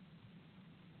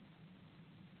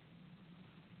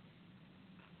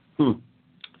 But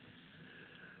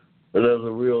there's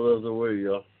a real other way,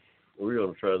 y'all. We're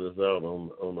going to try this out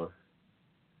on a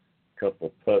couple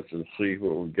of putts and see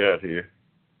what we got here.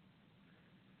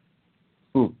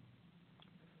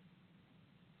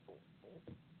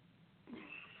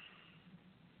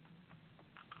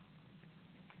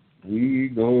 We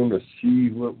gonna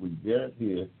see what we got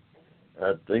here.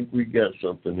 I think we got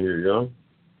something here, y'all.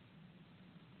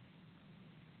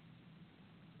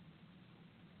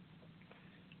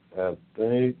 I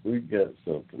think we got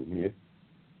something here.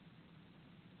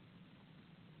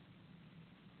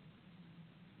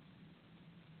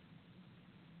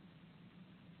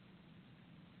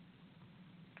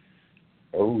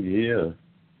 Oh yeah.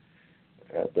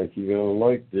 I think you're gonna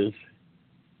like this.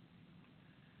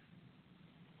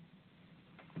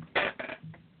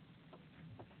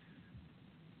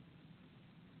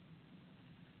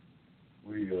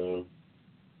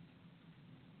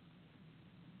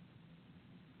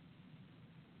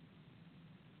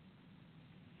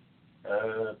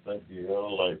 I think you're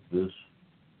gonna like this.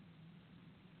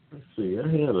 Let's see.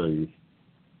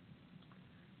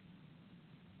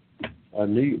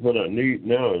 What I need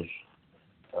now is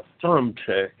a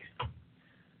thumbtack.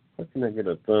 How can I get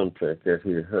a thumbtack out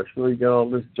here? Hushmo, you got all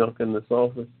this junk in this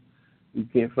office? You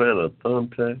can't find a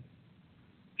thumbtack?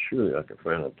 Surely I can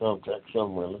find a thumbtack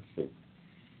somewhere. Let's see.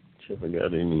 See if I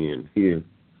got any in here.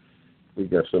 We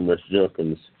got so much junk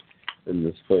in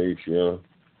this place, y'all.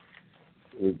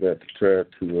 We've got to try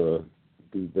to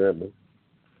do better.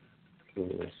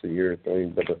 Let's see,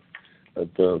 everything but a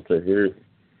thumbtack here.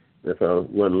 If I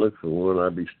wasn't looking for one,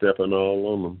 I'd be stepping all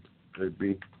on them. They'd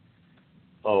be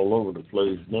all over the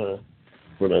place now.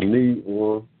 But I need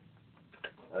one.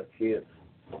 I can't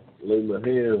lay my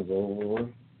hands on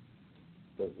one.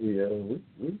 But yeah, we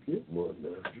get one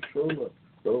now. Just show up.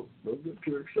 Don't get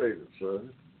too excited,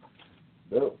 son.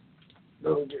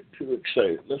 Don't get too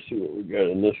excited. Let's see what we got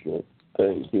in this one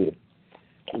thing here.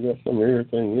 We got some of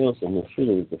everything else in the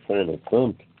city. We can find a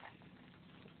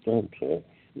thumbtack.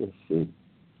 Let's see.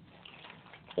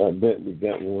 I bet we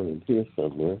got one in here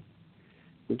somewhere.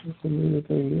 We got some of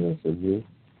everything else in here.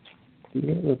 You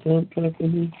got a thumbtack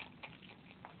in here?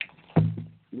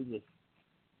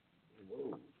 Whoa,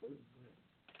 what is that?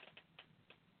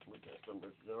 We got so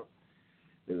much junk.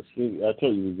 I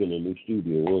told you we're getting a new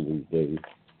studio one of these days.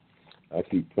 I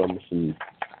keep promising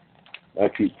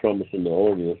the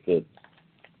audience that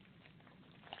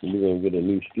And we're going to get a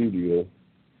new studio.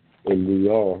 And we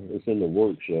are. It's in the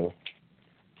works, y'all.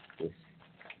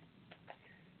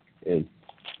 And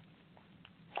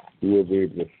we'll be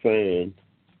able to find,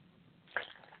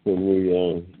 when we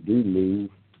do move,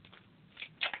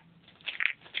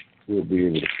 we'll be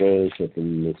able to find something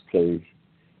in this place.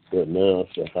 Right now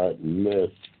it's a hot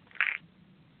mess.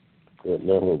 Right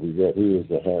now what we got here is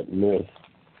a hot mess.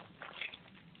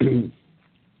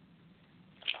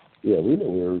 Yeah, we know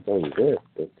where everything is at,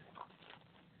 but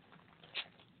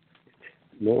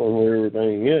knowing where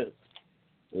everything is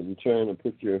and trying to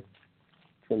put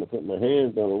my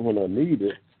hands on it when I need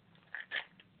it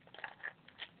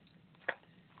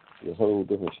is a whole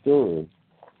different story.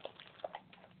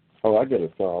 Oh, I got to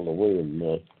file away in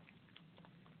my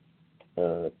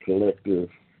collective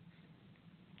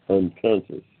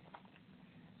unconscious.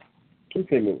 Who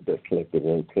came up with that collective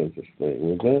unconscious thing?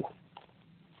 Was that?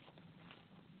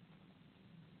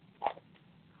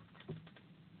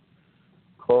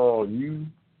 Carl, you?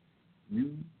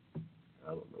 I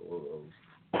don't know what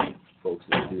those folks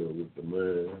that deal with the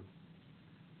man.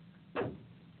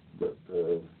 But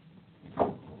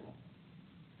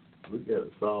we got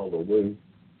to file away.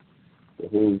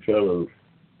 When we try to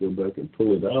go back and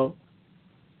pull it out,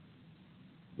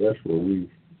 that's where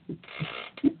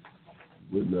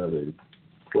we're not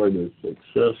quite as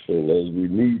successful as we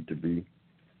need to be.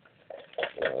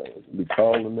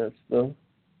 Recalling that stuff,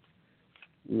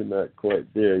 we're not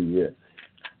quite there yet.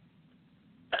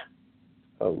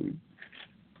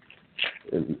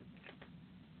 And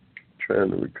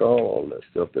trying to recall all that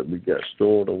stuff that we got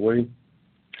stored away.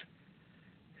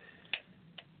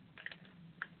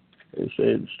 They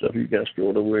say the stuff you got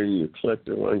stored away in your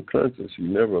collective unconscious, you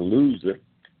never lose it.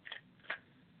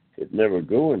 It never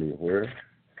go anywhere.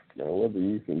 Now, whether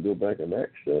you can go back and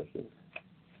access it.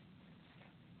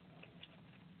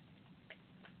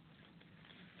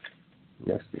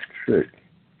 That's the trick.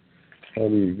 How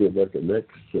do you go back and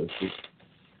access it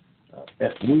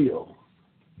at will?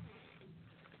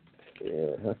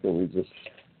 Yeah, how can we just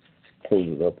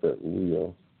pull it up at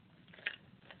will?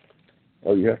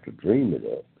 Oh, you have to dream it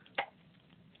up.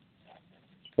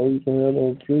 Oh, you don't have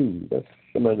no dreams. That's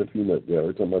somebody in the peanut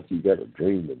gallery talking about you got a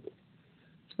dream of it.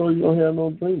 So you don't have no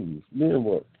dreams. Then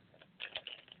what?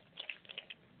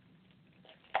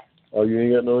 Oh, you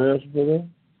ain't got no answer for that?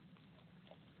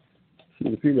 See,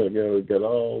 the peanut gallery got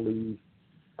all these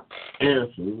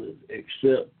answers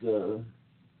except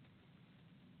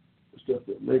stuff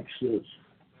that makes sense.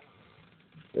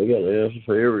 They got an answer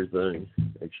for everything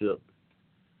except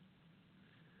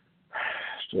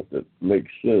stuff that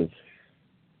makes sense.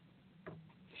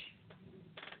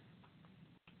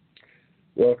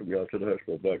 Welcome, y'all, to the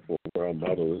Hushmo Platform, where our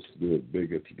motto is to do it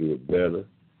bigger, to do it better,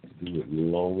 to do it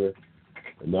longer,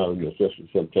 and not in necessity.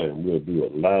 Sometimes we'll do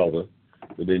it louder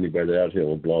than anybody out here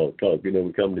on Blog Talk. You know,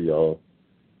 we come to y'all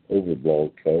over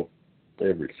Blog Talk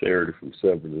every Saturday from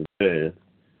 7 to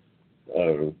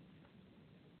 9.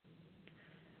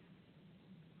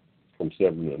 From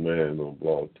 7 to 9 on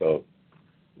Blog Talk,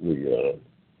 we're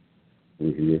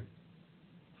here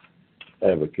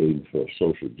advocating for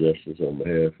social justice on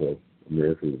behalf of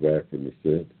Americans of African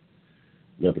descent.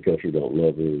 Not because we don't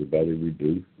love everybody, we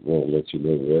do. We won't let you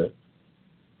know that.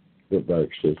 But by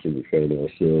extension, we find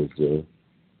ourselves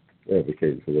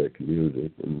advocating for that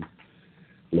community. And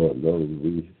Lord knows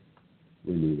we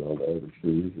need all the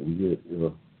advocacy and get,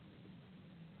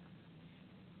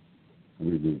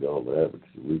 we need all the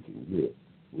advocacy we can get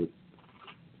with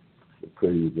the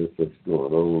craziness that's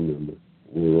going on in the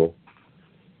world.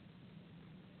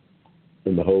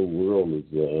 And the whole world is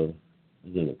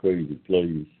in a crazy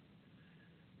place.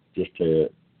 Just had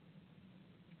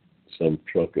some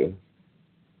trucker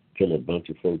kill a bunch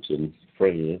of folks in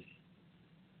France.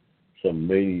 Some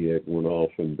maniac went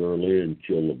off in Berlin and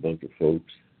killed a bunch of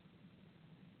folks.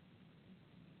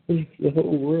 It's the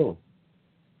whole world.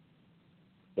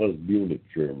 That was Munich,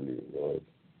 Germany. It was.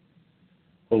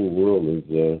 The whole world is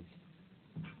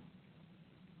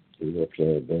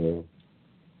upside down.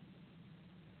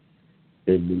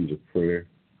 In need of prayer.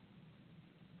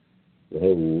 The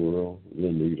whole world is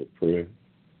in need of prayer.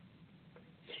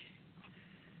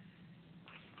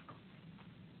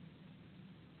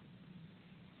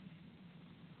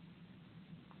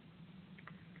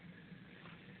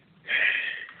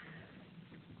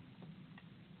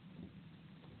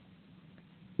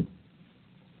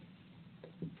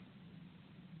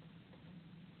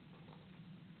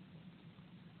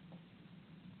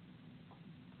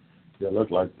 Yeah, it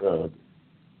looks like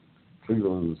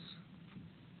Cleveland is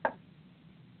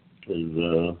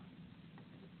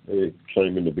they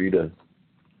claiming to be the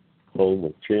home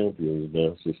of champions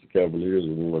now since the Cavaliers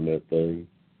have won that thing.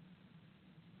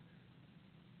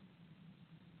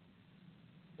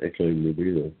 They claim to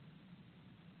be the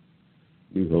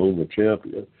new home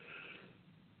champion.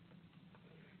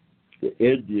 The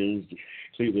Indians, the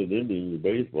Cleveland Indians, the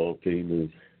baseball team is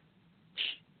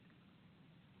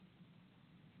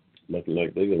looking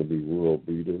like they're going to be world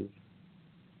beaters.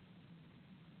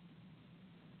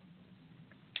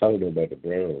 I don't know about the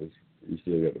Browns. You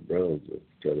still got the Browns to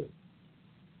try to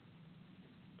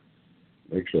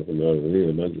make something out of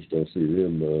them. I just don't see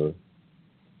them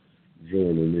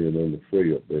joining in on the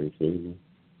fray up there in Cleveland.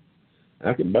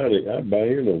 I buy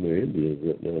in on the Indians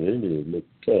right now. The Indians look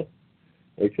tough.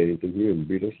 They came through here and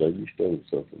beat us like we stole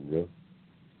something, bro.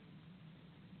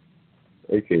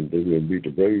 They came through here and beat the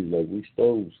Braves like we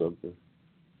stole something.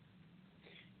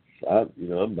 So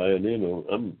I'm buying in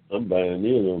on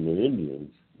the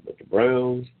Indians, but the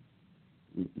Browns,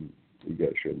 you got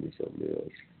to show me something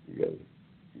else. You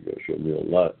got to show me a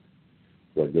lot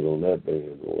before I get on that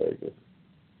bandwagon.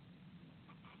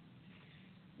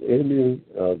 The Indians,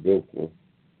 I'll go for them.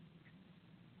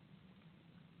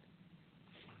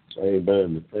 I ain't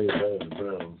buying the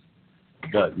Browns.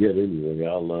 Not yet, anyway.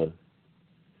 I'll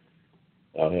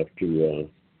have to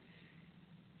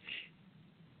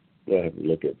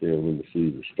look at them when the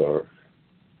season starts.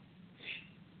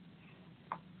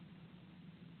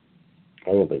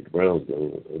 I don't think the Browns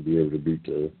gonna be able to beat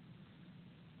the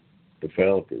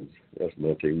Falcons. That's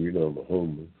my team. You know I'm a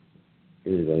homer.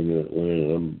 Anything in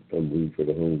Atlanta, I'm rooting for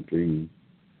the home team.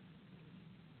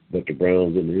 But the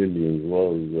Browns and the Indians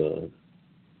was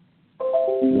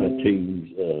my teams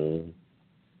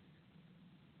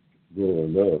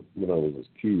growing up when I was a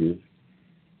kid.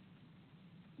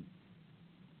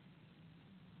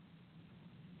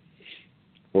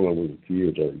 When I was a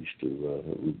kid, I used to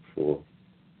root for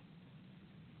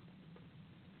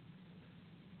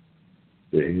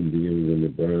the Indians and the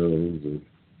Browns, and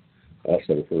I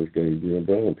saw the first game Jim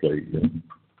Brown played.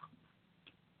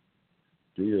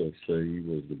 Still say he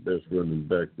was the best running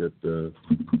back that the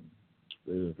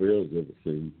NFL's ever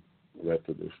seen. Right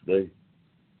to this day,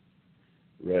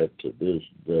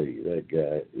 that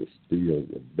guy is still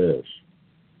the best.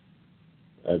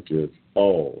 I just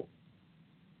all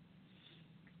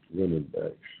running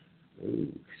backs.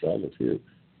 Ooh, solid hits.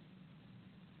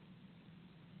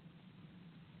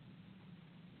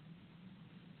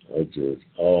 I just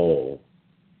all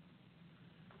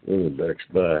running backs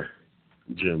by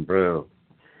Jim Brown.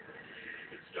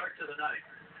 Good start to the night.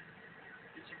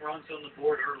 Get some runs on the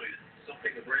board early.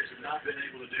 Something the Braves have not been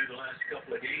able to do the last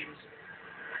couple of games,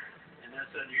 and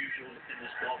that's unusual in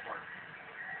this ballpark.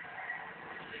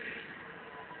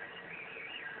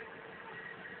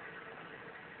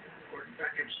 Gordon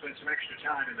Beckham spent some extra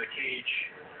time in the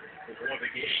cage before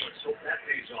the game. Let's hope that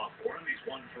pays off for him. He's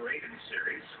 1 for 8 in the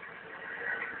series.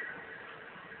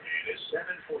 And is 7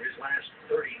 for his last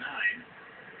 39.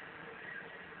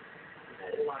 With a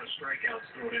whole lot of strikeouts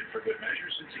thrown in for good measure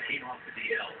since he came off the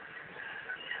DL.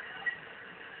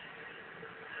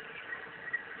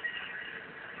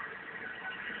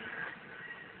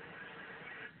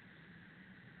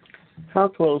 How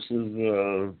close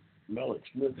is Malik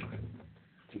Smith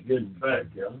to getting back,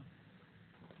 y'all?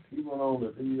 He went on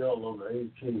the DL on the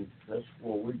 18th. That's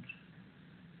 4 weeks.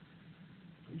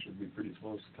 He should be pretty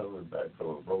close to coming back from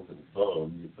a broken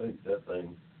thumb. You think that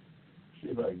thing? See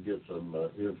if I can get some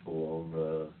info on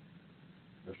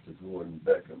Mr. Gordon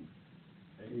Beckham.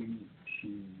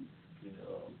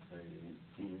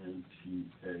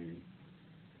 ATLANTA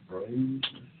Braves.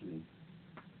 Let's see.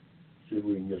 See if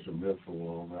we can get some info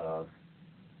on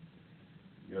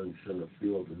young center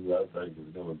fielder who I think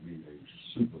is going to be a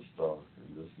superstar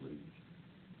in this league.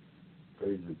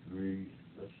 Braves agree.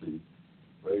 Let's see.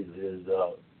 Braves heads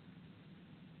out.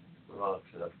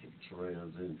 Rocks after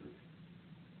Turan's injury.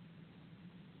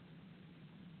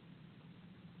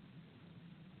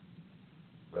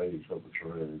 Braves hope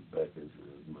Turan is back into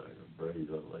his mind. Braves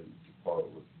are late to part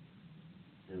with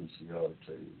NCRT.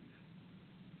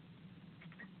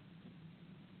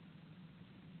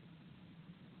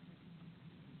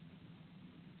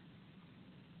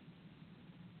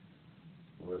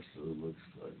 The rest of it looks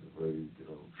like the Braves get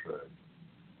on track.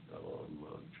 Got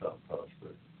on top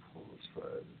prospect performance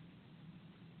Friday.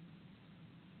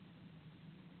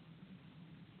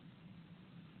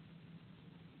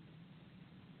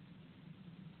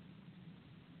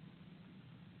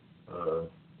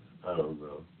 I don't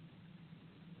know.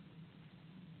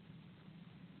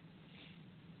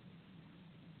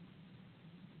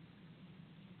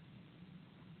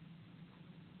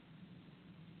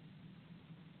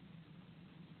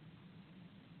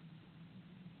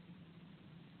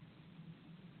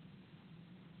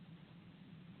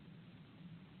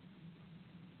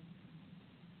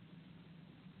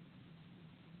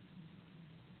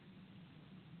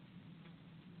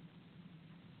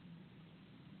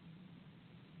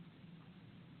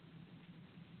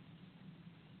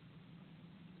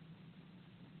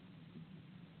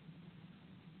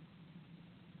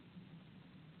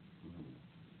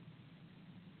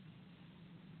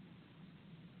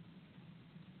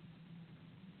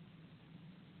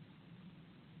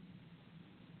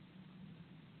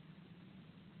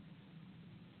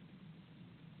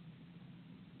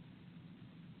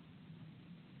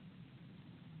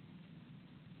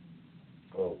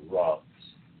 rocks.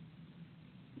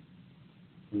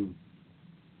 You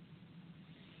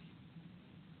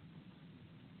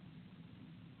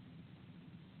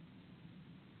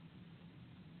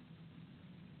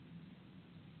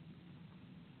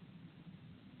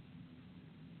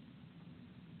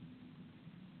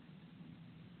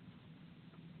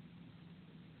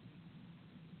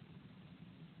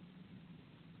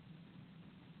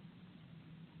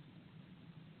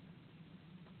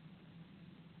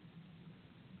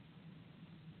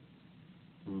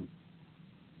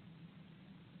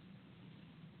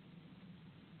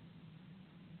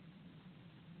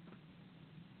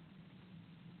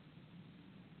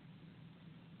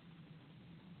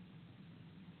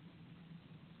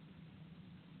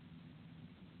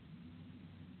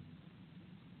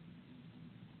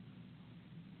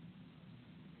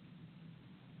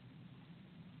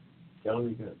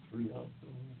only got 3 off.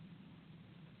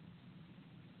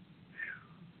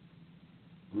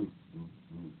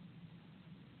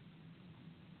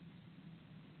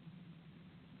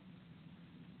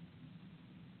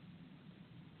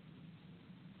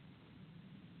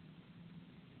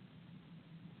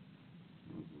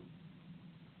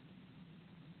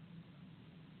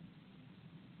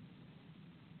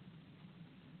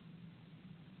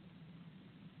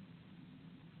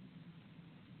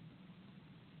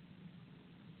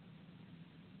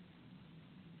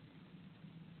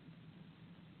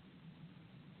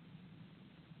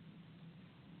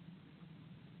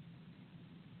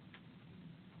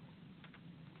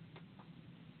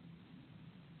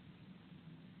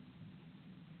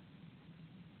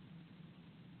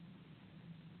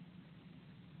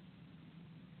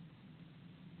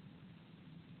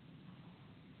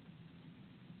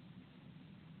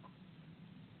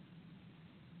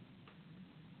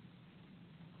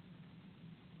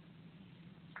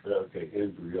 Okay,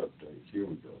 injury updates. Here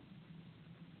we go.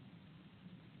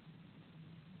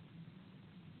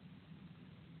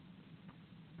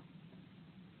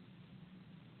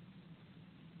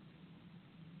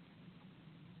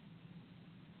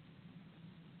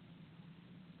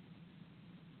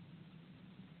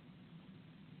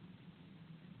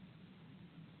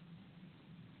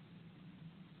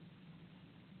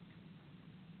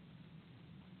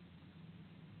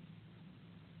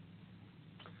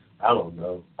 I don't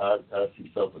know. I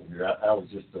see something here. I was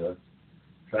just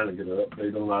trying to get an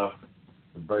update on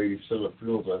the Brady center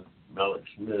fielder, Malik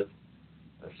Smith.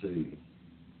 Let's see.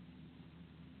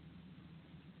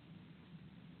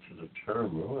 To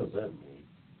determine, what does that mean?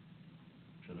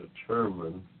 To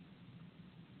determine,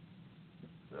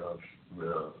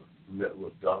 met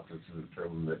with doctors to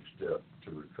determine next step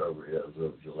to recovery as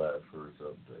of July 1st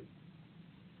update.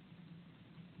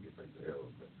 You think they have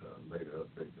a later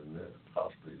update than that?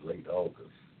 Possibly late August.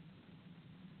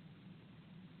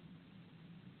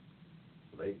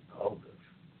 Late August.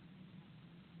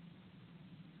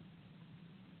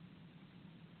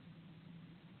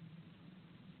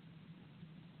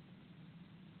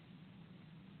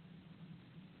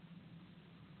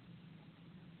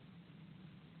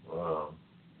 Wow.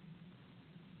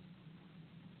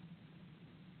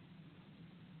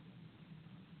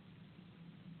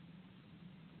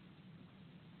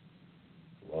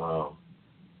 Wow.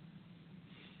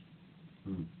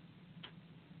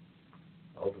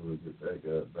 Hopefully we get that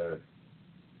guy back.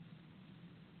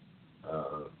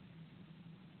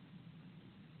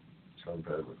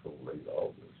 Sometime before late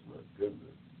August. My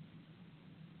goodness.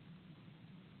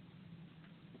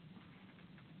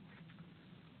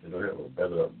 They don't have a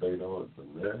better update on it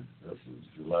than that. This is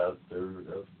July 3rd.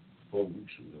 That's 4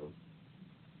 weeks ago.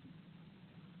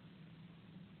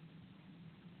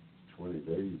 20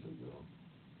 days ago.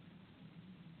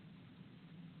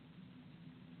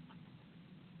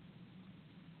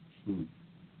 Hmm.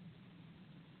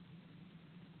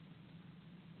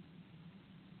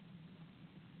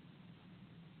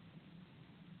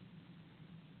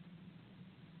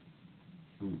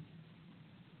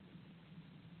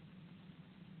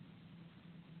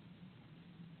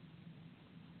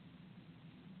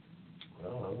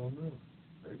 Well, I don't know.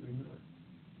 Maybe not.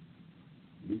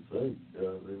 You think they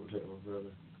would have a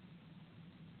better,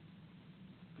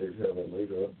 they'd have a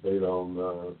later update on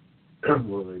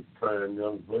one of the prime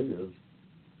young players.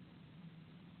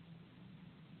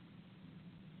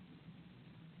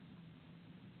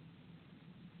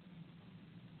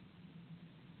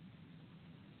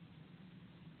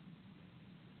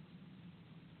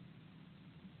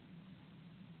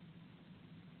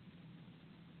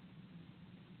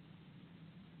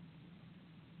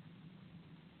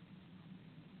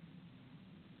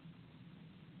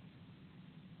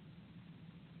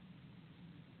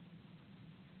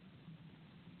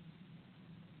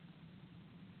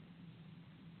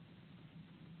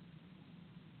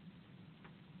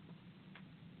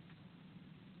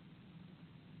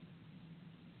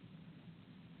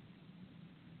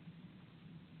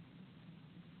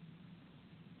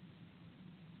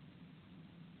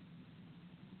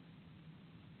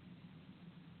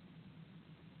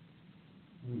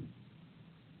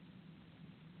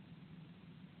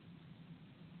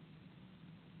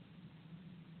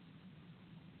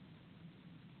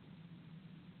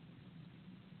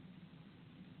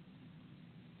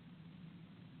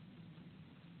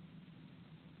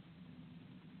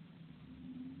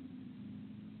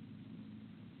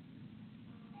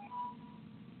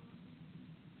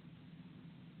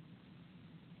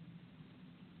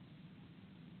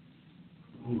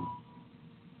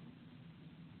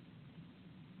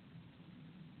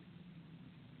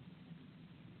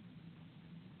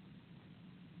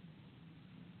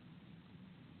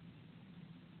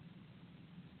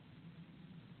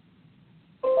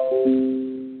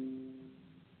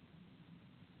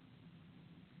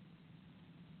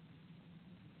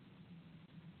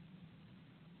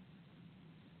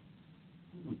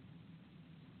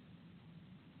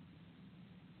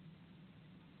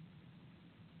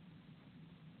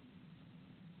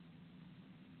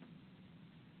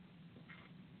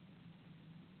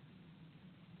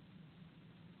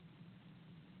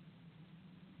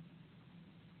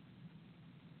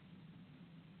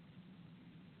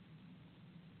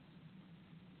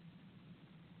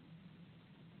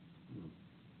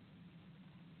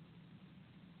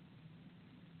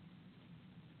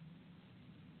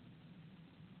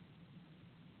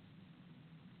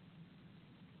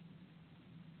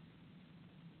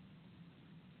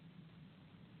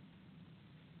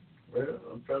 Well,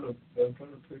 I'm trying to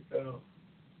pick out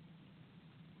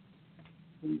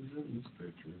who's in this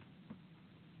picture.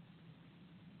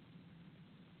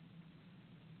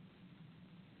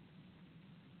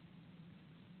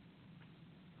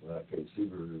 Well, I can't see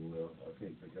very well. I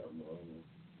can't pick out my own.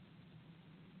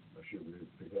 I should be able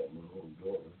to pick out my own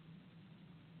daughter.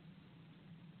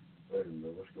 Wait a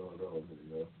minute, what's going on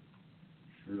here, y'all?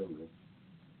 Surely,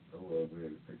 I want to be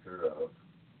able to pick her out.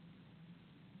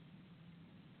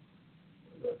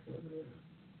 That's not there.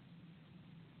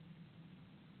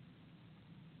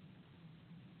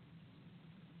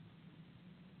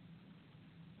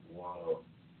 Wow.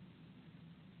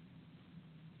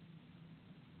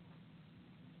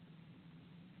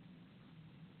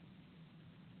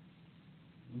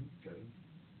 Okay.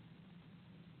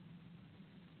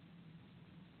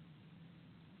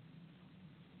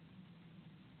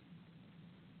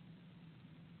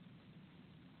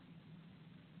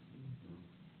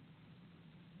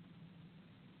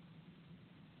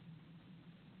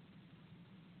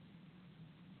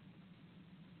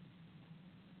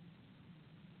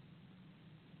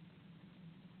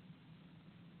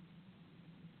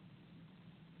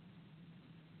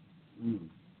 Mm.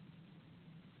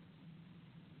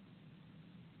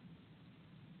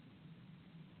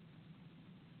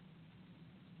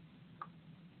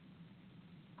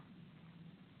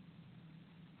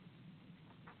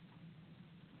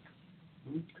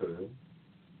 Okay.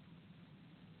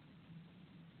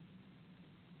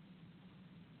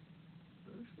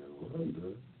 That's no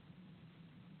wonder.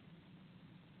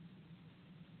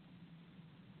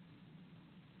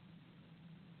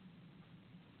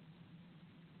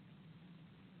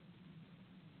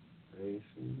 I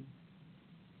see.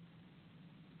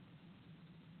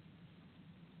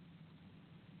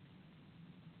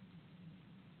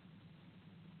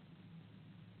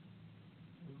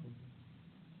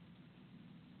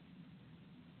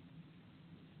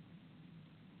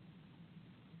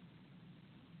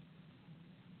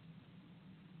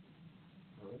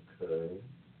 Okay.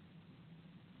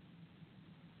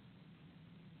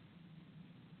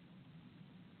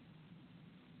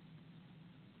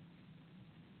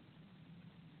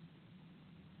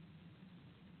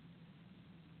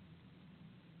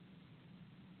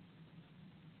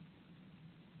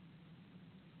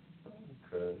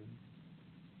 Okay.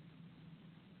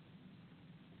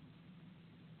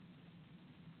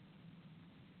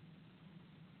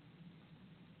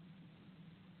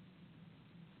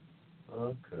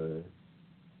 Okay.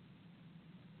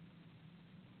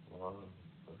 Wow.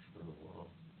 That's been a while.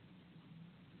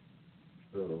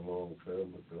 It's been a long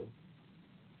time ago.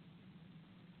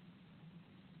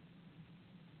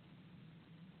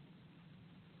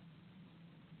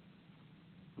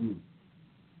 Hmm.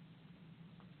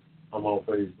 I'm on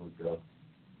Facebook, y'all.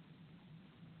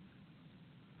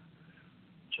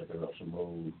 Checking out some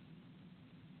old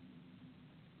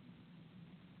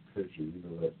pictures. You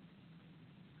know that.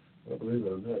 I believe it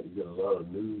or not, you get a lot of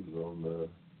news on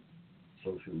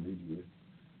social media.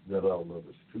 Not all of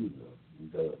it's true now. You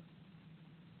gotta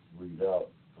read out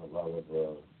a lot of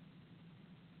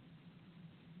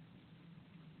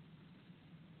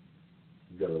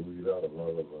you gotta read out a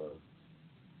lot of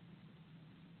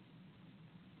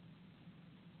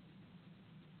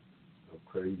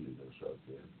craziness out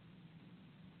there.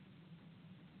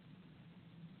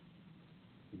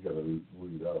 got to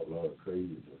weed out a lot of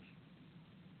craziness.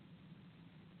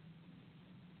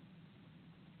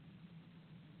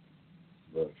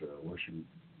 But wishing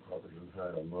Hopkinton High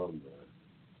alumni.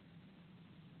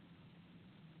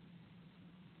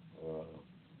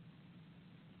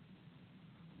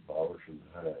 Abolishing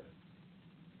High.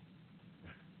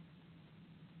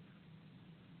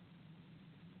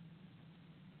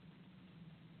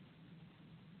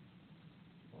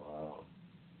 Wow.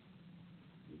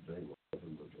 You think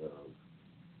nothing but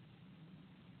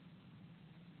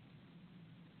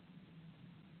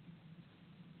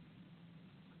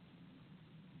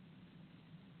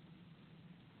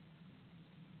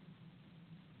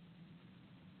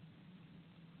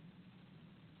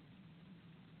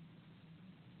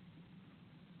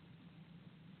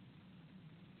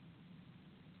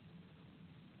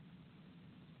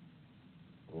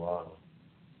wow.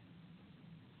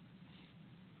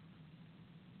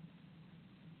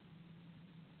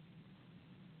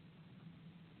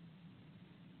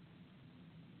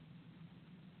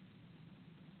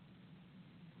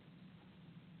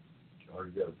 All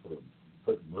you got to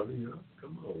put money up?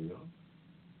 Come on, y'all.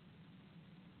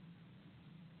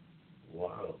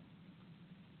 Wow.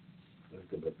 Let's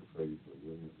go back to Facebook.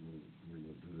 We're going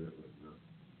to do that right now.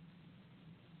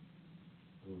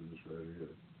 Who's this right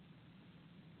here?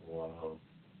 Wow.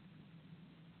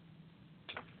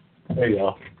 Hey,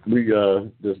 y'all. We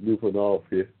just goofing off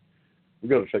here. We're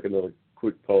going to take another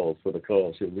quick pause for the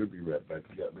calls here. We'll be right back.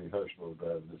 You got me Hushmo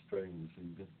driving this train this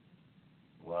evening.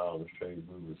 Wow, this train's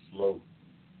moving slow.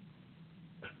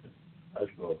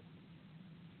 Hushmo.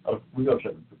 We're going to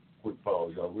take a quick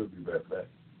pause, y'all. We'll be right back.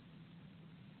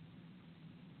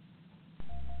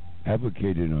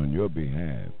 Advocating on your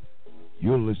behalf,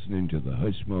 you're listening to the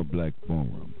Hushmo Black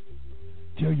Forum.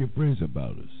 Tell your friends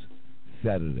about us.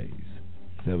 Saturdays,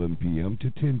 7 p.m. to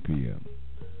 10 p.m.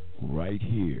 right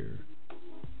here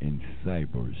in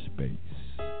cyberspace.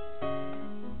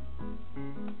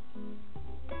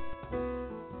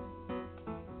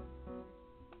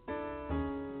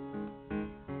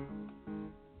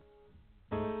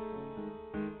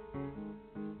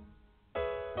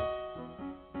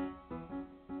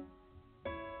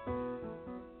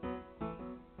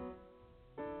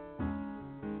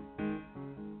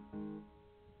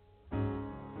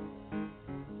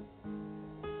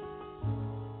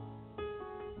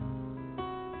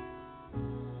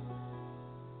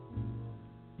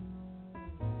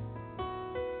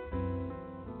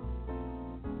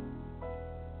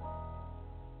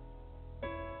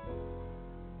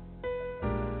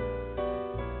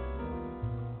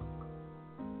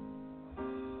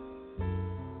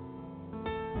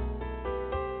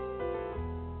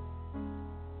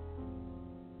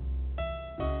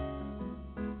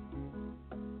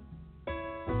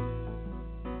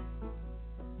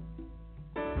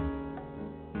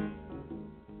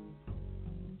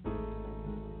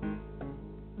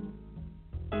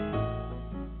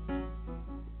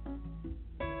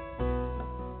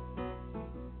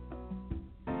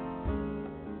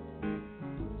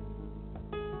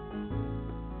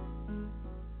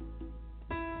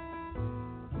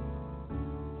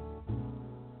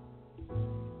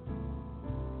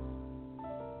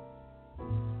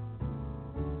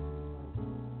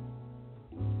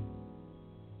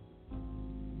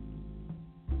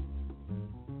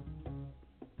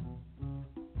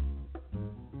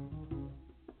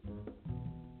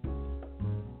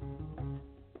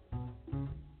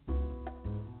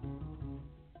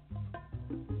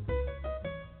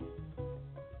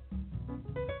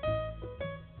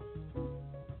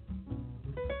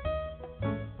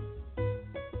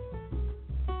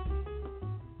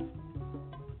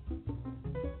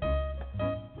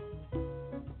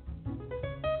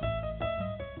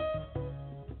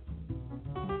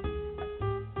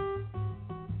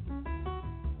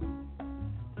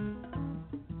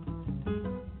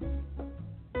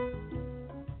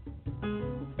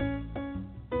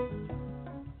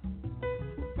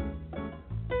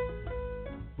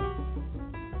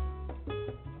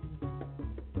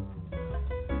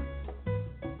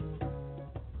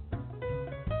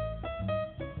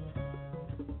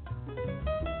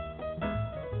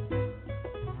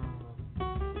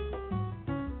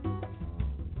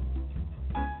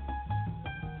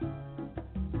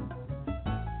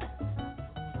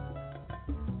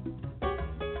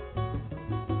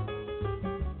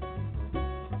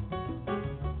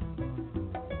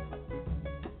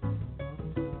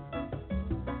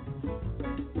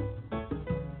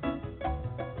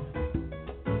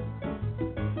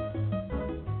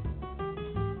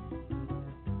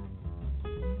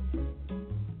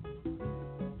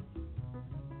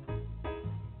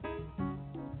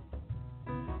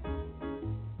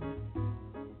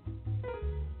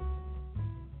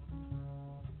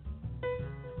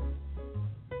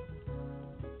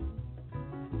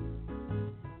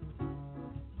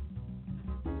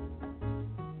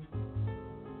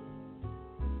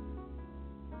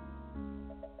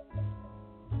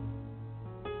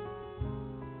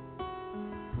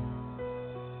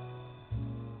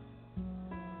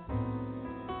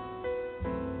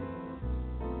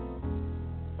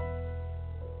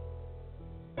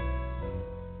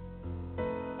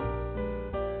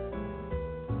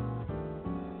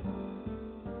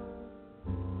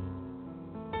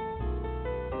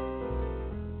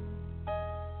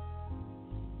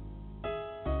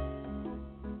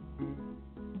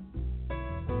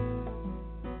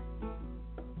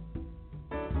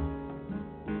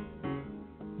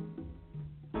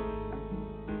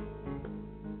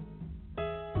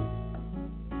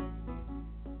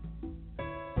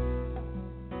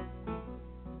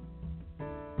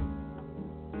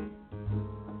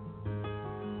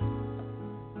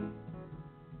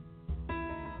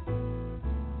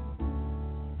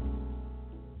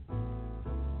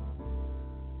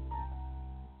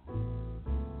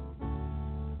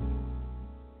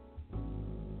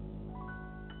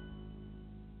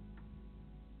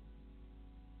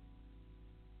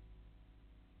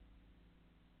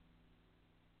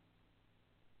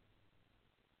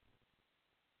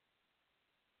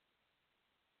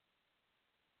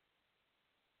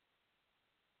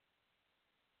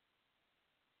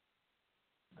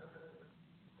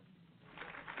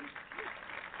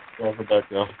 Welcome back,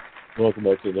 y'all. Welcome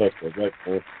back to the Hushmo Black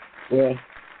Forum. Well,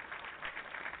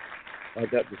 I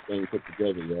got this thing put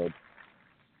together, y'all.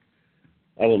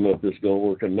 I don't know if this is going to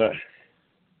work or not.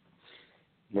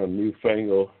 My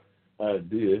newfangled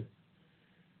idea.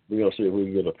 We're going to see if we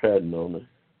can get a patent on it.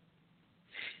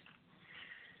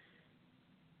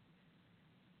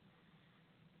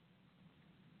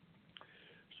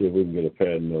 See if we can get a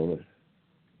patent on it.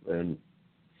 And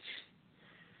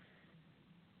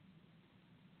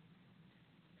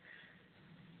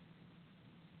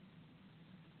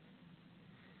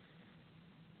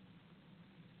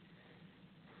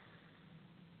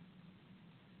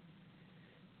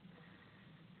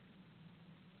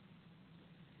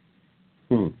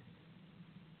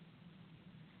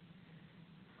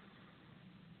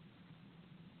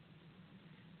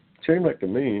seems like to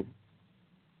me,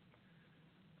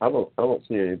 I don't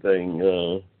see anything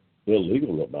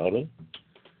illegal about it,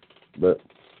 but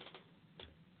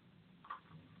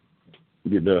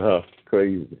you know how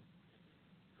crazy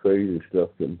stuff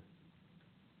can.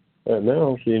 And now I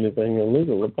don't see anything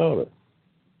illegal about it.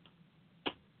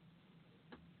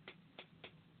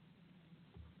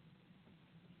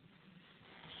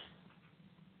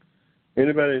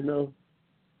 Anybody know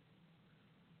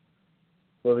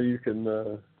whether you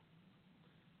can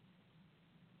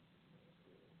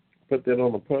put that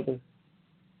on a putter?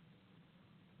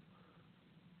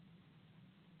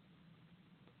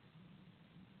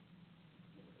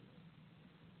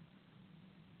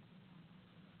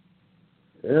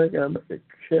 Yeah, I gotta make a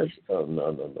catch. Oh no!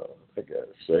 I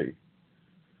gotta say,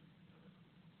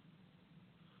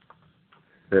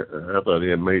 I thought he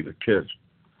had made a catch.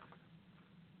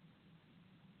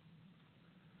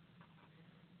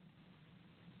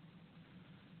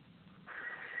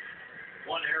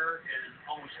 One error in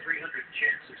almost 300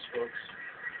 chances, folks.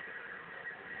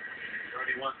 He's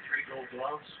already won 3 gold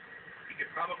gloves. He could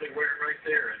probably wear it right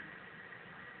there and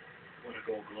win a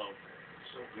gold glove.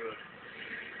 So good.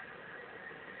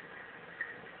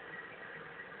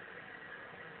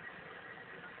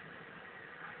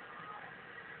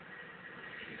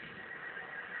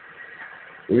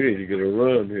 We need to get a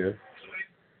run here.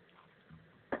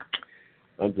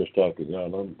 I'm just talking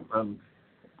out. I'm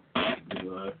you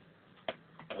know,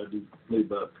 I do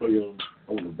play-by-play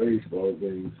on the baseball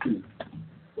games too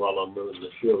while I'm running the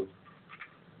show.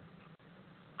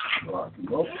 So I can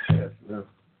multitask now.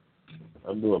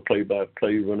 I'm doing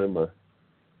play-by-play, running my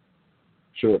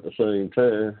show at the same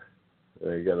time.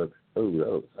 I got I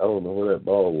don't know where that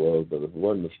ball was, but if it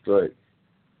wasn't a strike,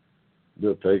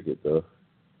 they'll take it though.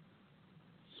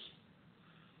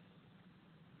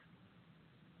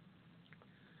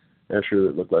 Actually,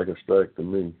 it looked like a strike to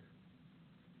me.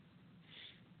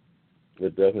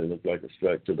 It definitely looked like a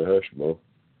strike to the Hushmo.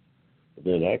 But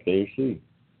then I can't see.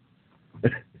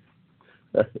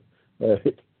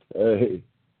 hey,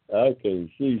 I can't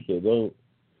see, so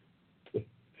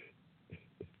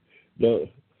don't.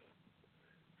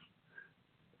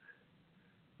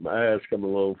 My eyes come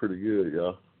along pretty good,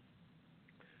 y'all.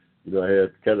 You know, I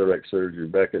had cataract surgery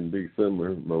back in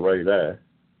December, my right eye.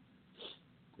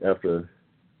 After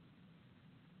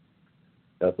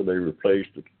they replaced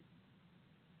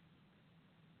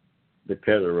the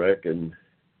cataract and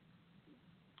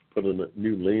put a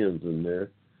new lens in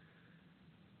there,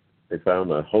 they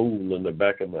found a hole in the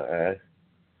back of my eye,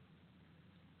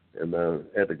 and I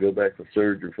had to go back for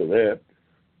surgery for that.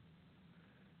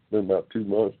 It's been about 2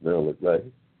 months now, it looks like,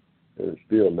 and it's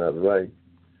still not right.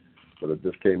 But I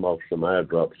just came off some eye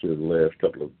drops here the last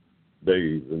couple of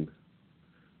days, and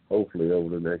hopefully over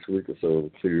the next week or so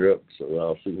it'll clear up, so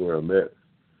I'll see where I'm at.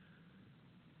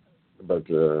 But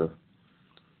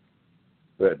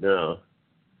right now,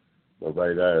 my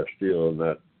right eye is still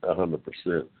not 100%.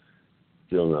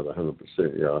 Still not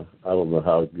 100%, y'all. I don't know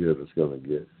how good it's going to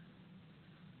get.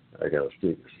 I got a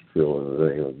stick feeling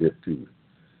it ain't going to get too.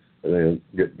 It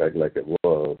ain't get back like it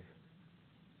was.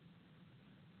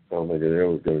 I don't think it ever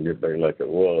was going to get back like it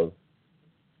was.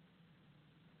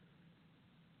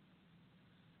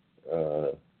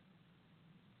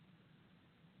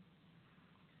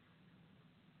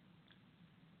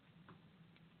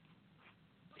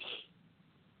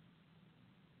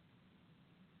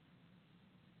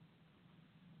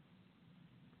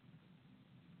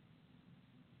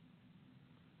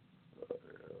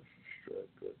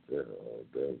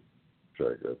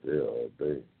 Strike right there all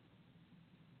day.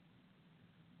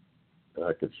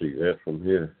 I can see that from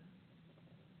here.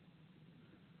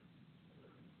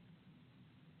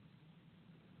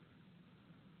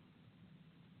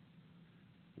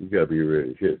 You gotta be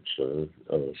ready to hit, son.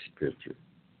 Oh, that's the picture.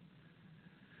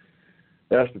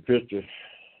 That's the picture.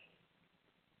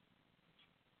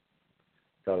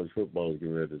 College football is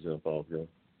getting ready to jump off, y'all.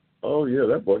 Oh, yeah,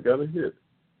 that boy got a hit.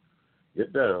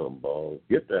 Get down, ball.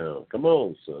 Get down. Come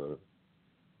on, son.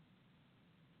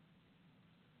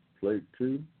 Play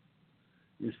 2.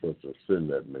 You're supposed to send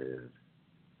that man.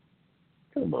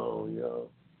 Come on,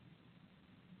 y'all.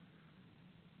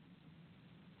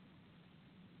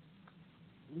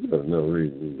 There's no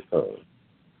reason. Oh.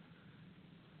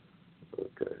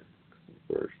 Okay.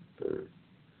 First, third.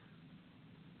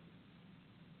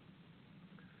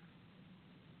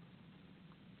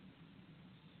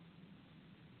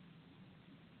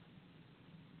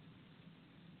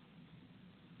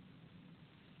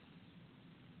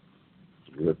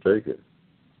 We'll take it.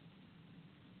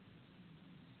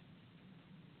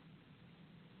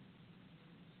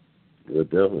 We'll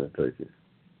definitely take it.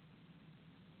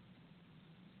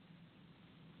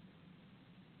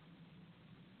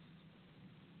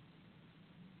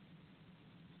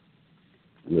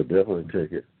 We'll definitely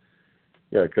take it.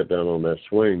 You gotta cut down on that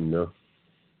swing, though.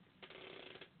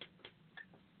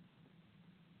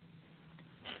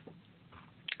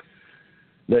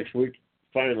 Next week,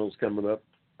 finals coming up.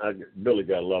 Billy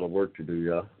got a lot of work to do,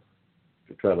 y'all,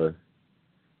 to try to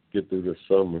get through this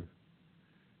summer.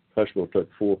 Hushmo took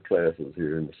 4 classes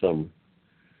here in the summer.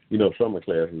 You know, summer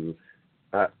classes,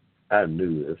 I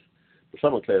knew this. The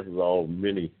summer classes are all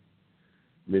mini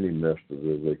semesters,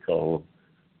 as they call them,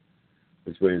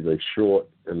 which means they're short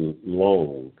and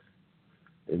long.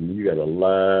 And you got a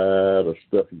lot of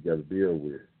stuff you got to deal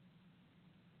with.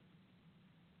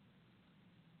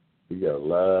 You got a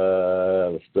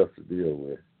lot of stuff to deal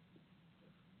with.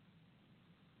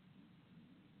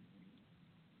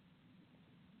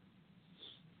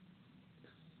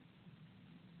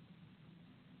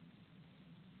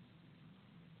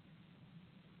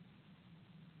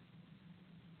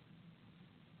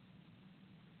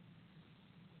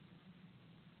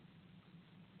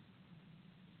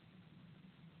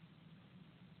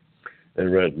 And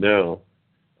right now,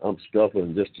 I'm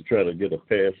scuffling just to try to get a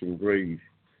passing grade.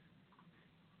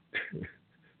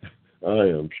 I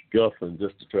am scuffling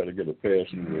just to try to get a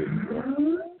passing grade.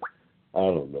 I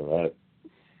don't know.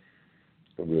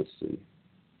 We'll see.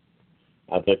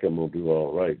 I think I'm going to do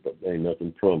all right, but ain't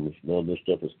nothing promised. None of this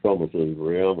stuff is promised, as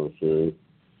Rihanna said.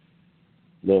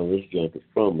 None of this junk is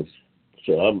promised.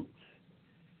 So I'm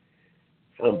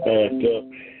backed up.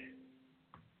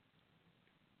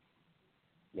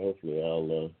 Hopefully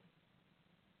I'll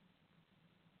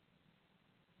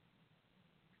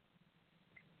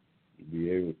be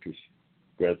able to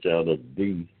scratch out a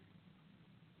D.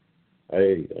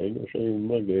 Hey, ain't no shame in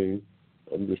my game.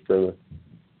 I'm just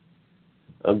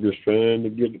trying to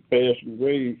get the passing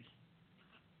grade.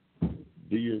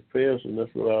 D is passing, that's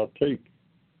what I'll take.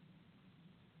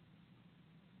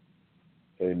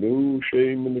 Ain't no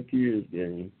shame in the kids'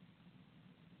 game.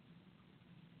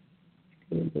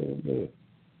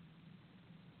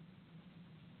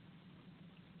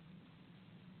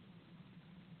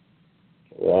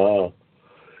 Wow.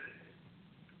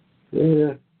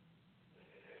 Yeah.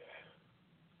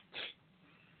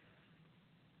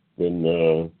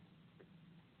 Been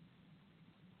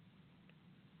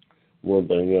one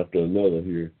thing after another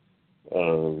here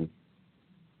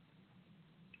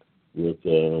with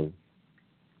the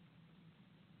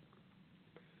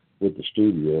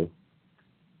studio.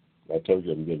 I told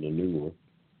you I'm getting a new one,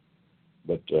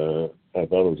 but I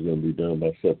thought it was going to be done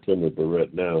by September, but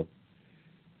right now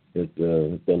it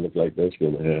doesn't look like that's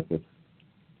going to happen.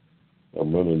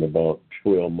 I'm running about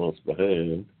 12 months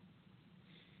behind.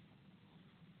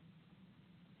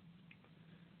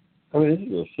 I mean, this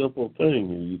is a simple thing,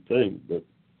 you think, but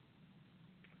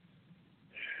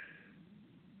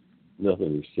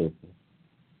nothing is simple.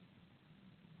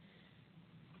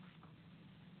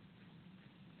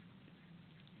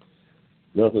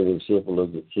 Nothing as simple as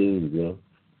it seems, you know.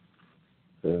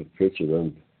 That pitcher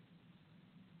done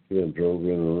drove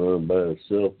in and run by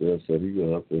himself there, so he's going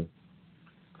to have to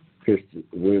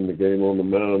win the game on the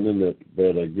mound. Isn't that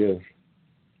bad, I guess?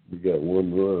 We got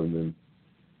one run, and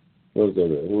what was that?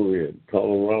 Where we at?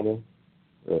 Colorado?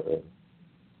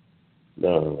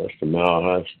 No, that's the Mile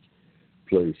High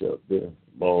place out there.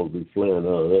 Balls be flying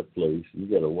out of that place. You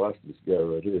got to watch this guy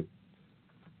right here.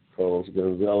 Carlos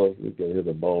Gonzalez, he can hit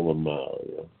a ball a mile.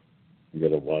 Yeah. You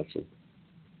got to watch him.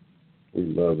 We'd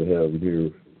love to have him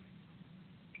here.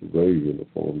 Raise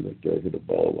uniform. That guy hit a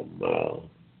ball a mile.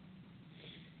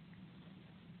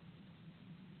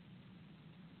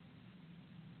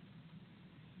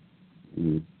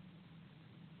 We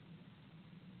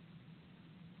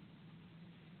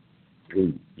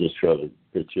just try to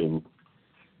pitch him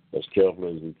as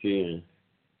carefully as we can.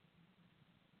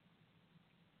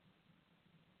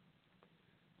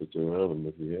 But pitch around them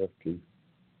if we have to.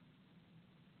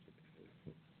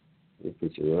 We'll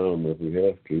pitch around them if we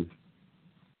have to.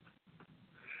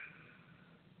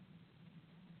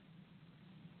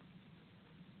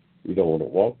 You don't want to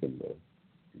walk them, though.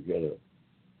 You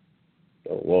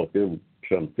don't walk in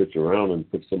trying to pitch around and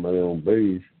put somebody on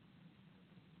base.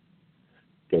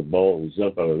 The ball will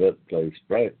jump out of that place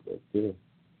right there.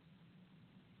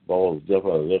 Ball will jump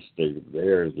out of that stadium. The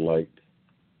air is light.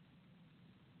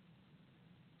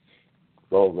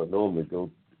 Balls that normally go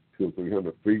 200 or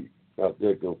 300 feet out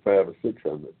there go 500 or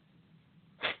 600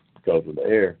 because of the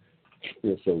air.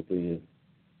 It's so thin.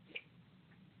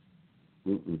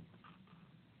 We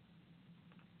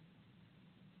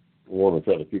want to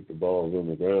try to keep the balls on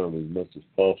the ground as much as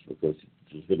possible because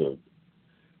just hit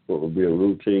what would be a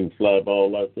routine fly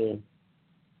ball like that.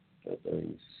 That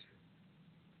thing's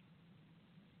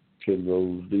 10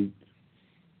 rows deep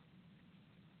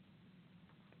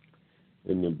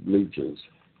in the bleachers.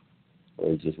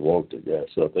 I just walked the guy,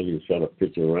 so I think he was trying to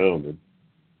pitch around him.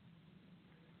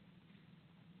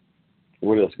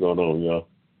 What else going on, y'all?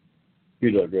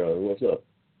 Peanut Gallery, what's up?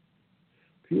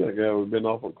 Peanut Gallery been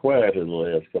awful quiet in the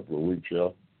last couple of weeks,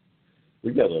 y'all.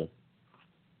 We got to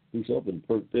do something to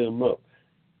perk them up.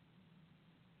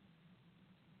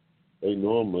 They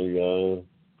normally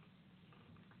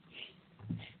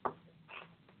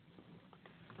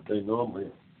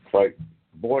quite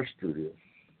boisterous.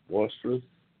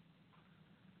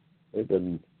 They've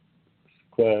been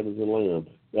quiet as a lamb.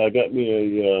 I got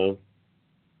me a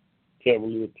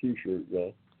Cavalier T-shirt,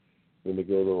 y'all. When we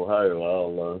go to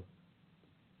Ohio,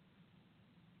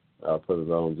 I'll put it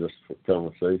on just for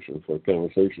a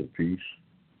conversation piece.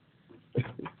 Oh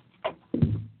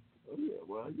yeah,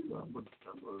 well, I'm a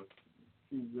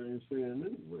King James fan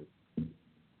anyway.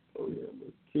 Oh yeah, I'm a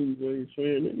King James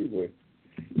fan anyway.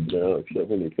 Now, except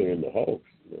when they're playing the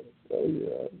Hawks. Oh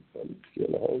yeah, I'm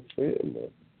still a Hawks fan now.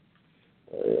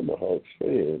 I am a Hawks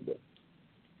fan, but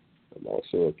I'm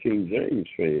also a King James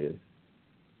fan.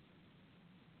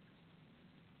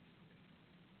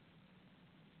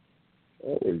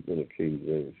 Always been a King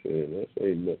James fan. That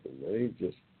ain't nothing. I ain't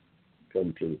just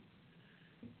come to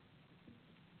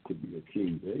be a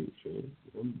King James fan.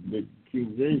 I'm a big King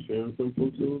James fan. Some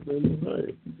folks live in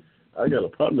Ohio. I got a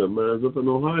partner of mine up in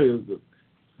Ohio that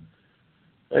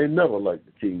ain't never liked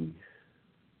the King.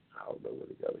 I don't know what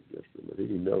he got against him, but he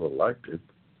never liked it.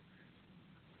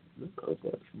 I was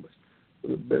like, one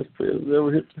of the best players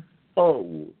ever hit the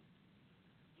hardwood.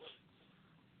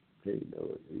 He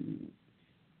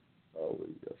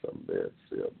always got something bad to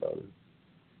say about it.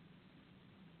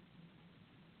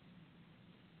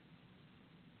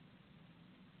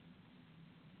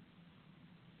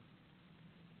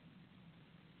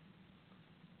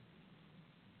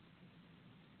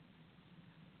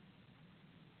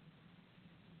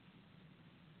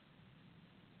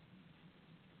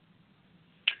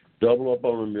 Double up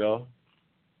on him, y'all.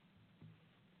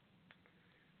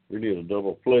 We need a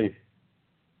double play.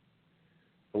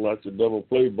 I like the double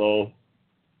play ball.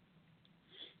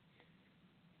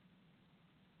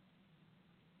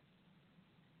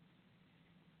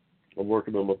 I'm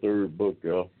working on my third book,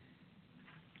 y'all.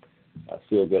 I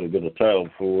still got to get a title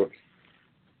for it.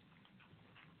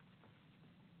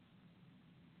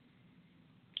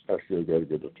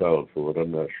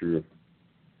 I'm not sure,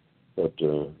 but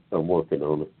I'm working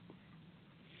on it.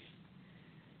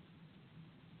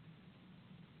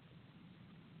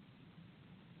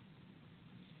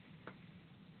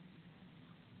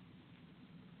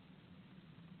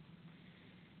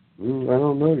 I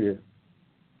don't know yet.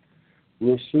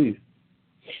 We'll see.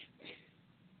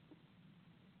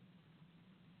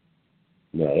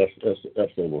 No,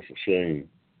 that's almost a shame.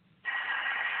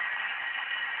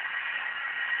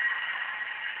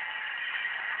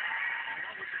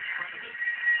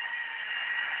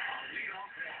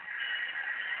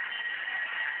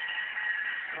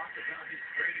 Talked about his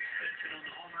great extension on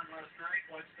the home run last night.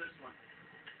 Watch this one.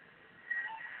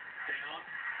 Down,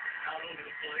 out over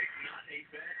the plate, not a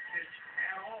bad pitch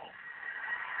at all.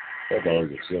 That ball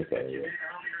gets sent out of Earlier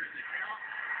in there. the count,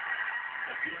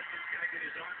 if you let this guy get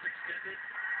his arms extended,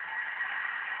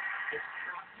 it's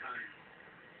drop time.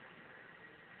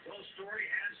 So Story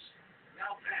has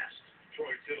now passed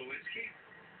Troy Tulowitzki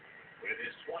with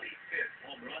his 25th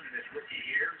home run in his rookie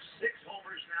year. 6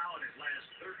 homers now in his last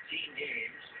 13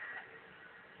 games.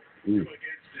 2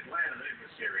 against Atlanta in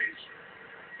the series.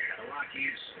 And the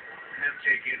Rockies have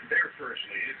taken their first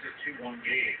lead. It's a 2-1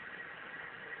 game.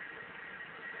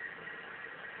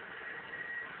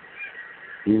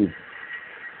 Daniel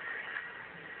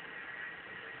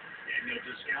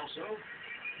Descalso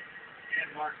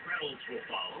and Mark Reynolds Violence will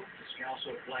follow.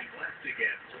 Scalzo playing left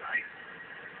again tonight.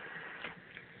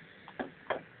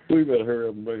 We better hurry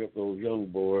up and bring up those young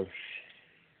boys.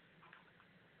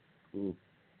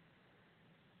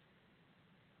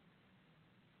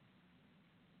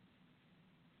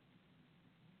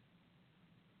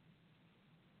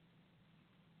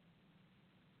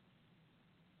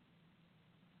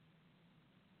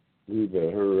 We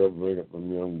better hurry up and bring up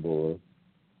them young boys.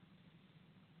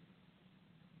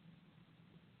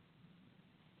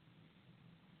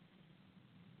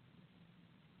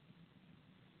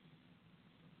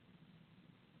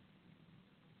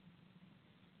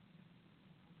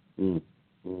 Mm,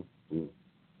 mm, mm.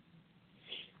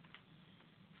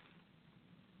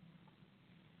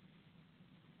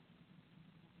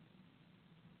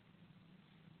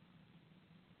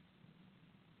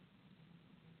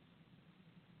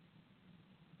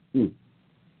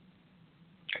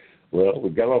 Well, we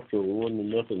got off to a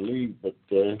 1-0 lead, but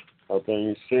how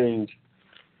things changed.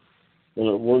 And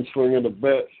at one swing of the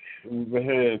bat, we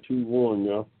behind 2-1,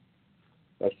 y'all.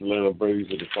 That's the Atlanta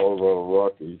Braves of the Colorado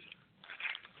Rockies.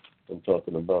 I'm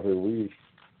talking about here.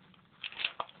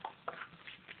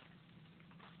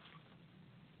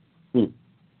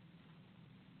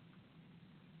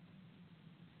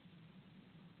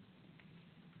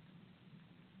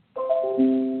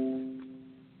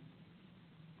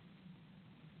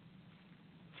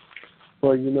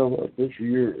 Well, you know what? This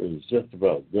year is just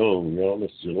about gone, y'all.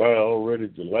 It's July already.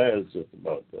 July is just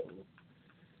about gone.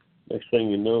 Next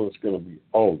thing you know, it's going to be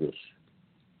August.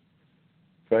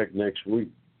 In fact, next week,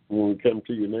 when we come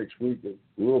to you next week, it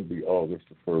will be August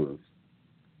the 1st.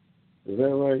 Is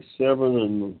that right? 7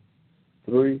 and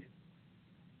 3?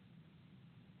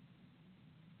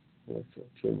 That's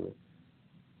September.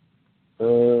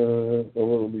 What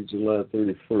will be July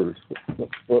 31st?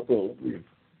 What will it be?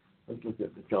 Let's look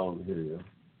at the calendar here, y'all.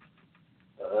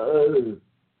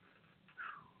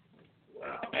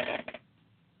 Wow. Let's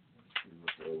see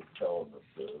what the old calendar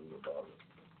says about it.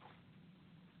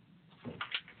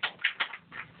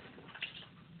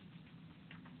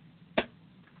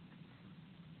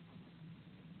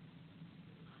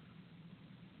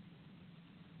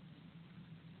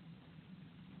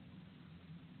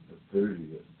 The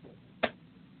 30th.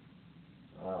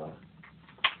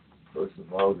 1st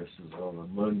of August is on a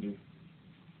Monday.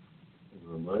 Is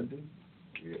it a Monday?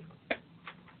 Yeah.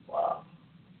 Wow.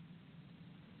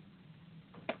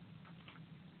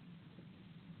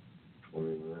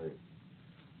 29th.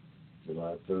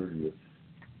 July 30th.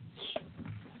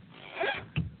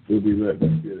 We'll be right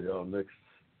back here, y'all, next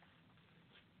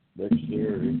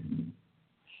Saturday.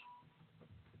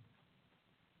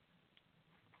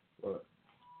 What?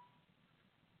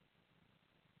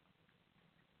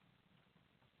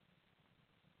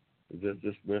 Is that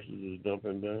just messages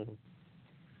dumping down?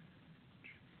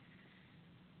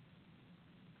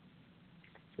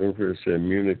 Over here said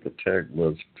Munich attack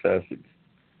was classic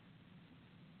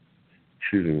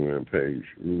shooting rampage.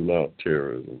 Rule out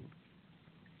terrorism.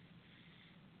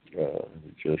 It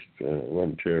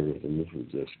wasn't terrorism. This was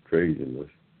just craziness.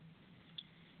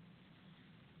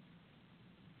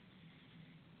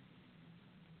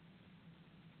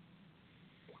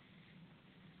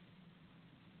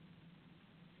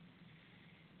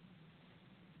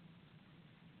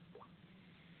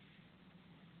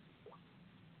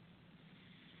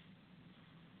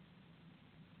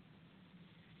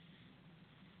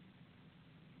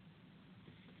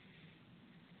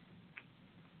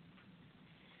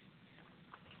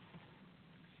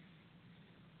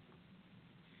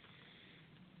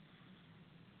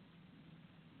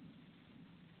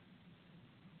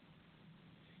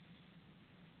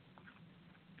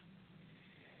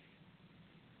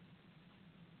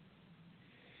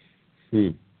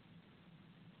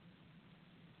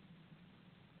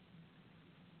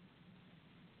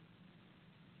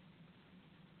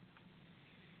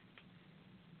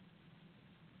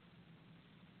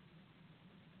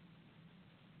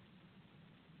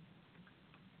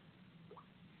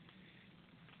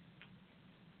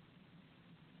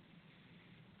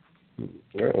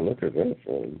 Well, look at that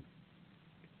fun.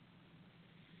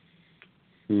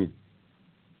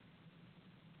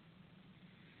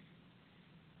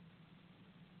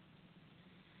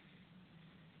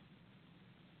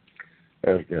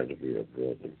 That's got to be a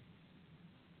brother.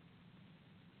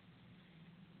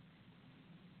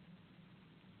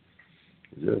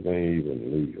 Just ain't even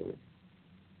legal.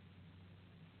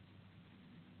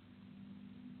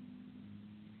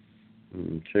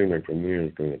 Chain from here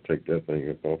is going to take that thing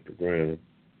up off the ground.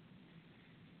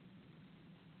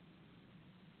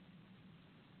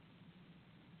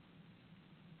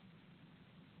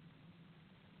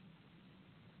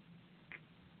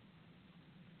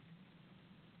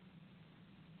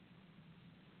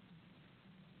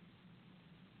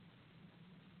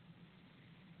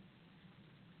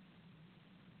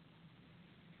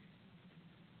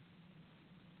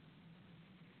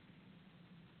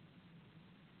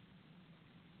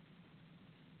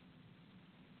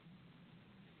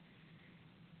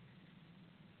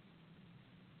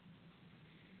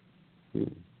 Hmm.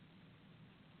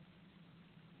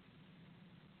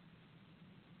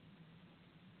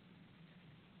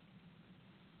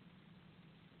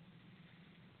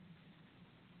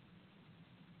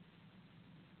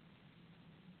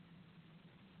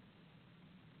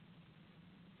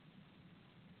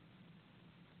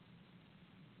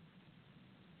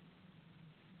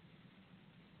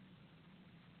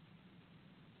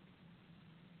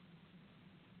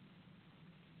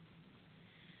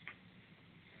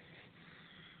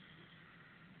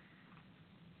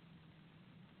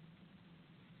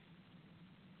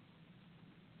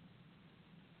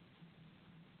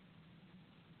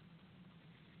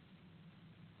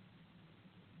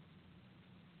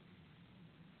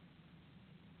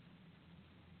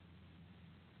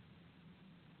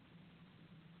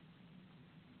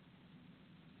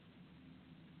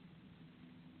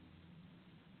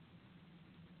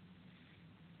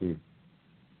 Hmm.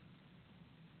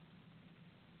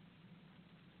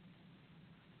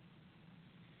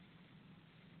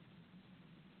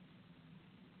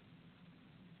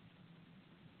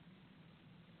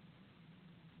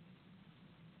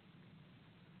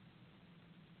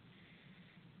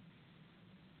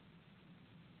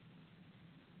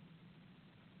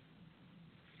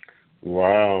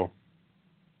 Wow.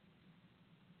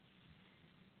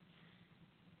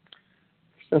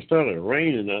 It started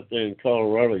raining out there in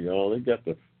Colorado, y'all. They got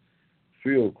the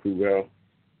field crew out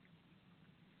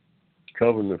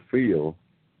covering the field.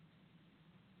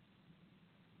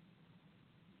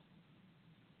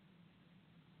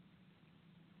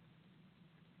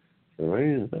 The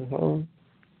rain is that hard?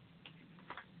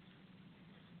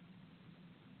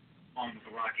 On with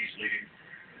the Rockies leading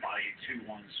by a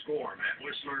 2-1 score. Matt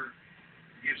Whistler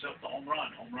gives up the home run.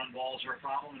 Home run balls are a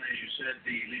problem, and as you said,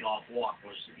 the leadoff walk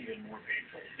was even more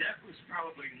painful. That was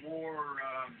probably more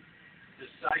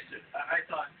decisive. I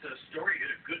thought Story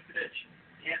hit a good pitch.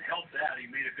 Can't help that. He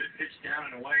made a good pitch down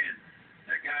and away, and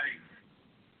that guy.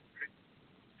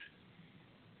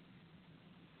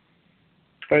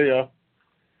 Hey,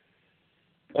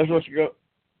 that's what you got.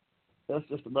 That's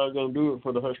just about going to do it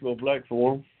for the Hushmo Black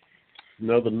Forum.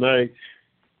 Another night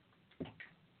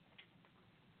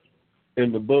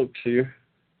in the books here.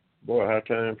 Boy, how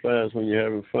time flies when you're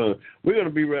having fun. We're going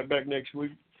to be right back next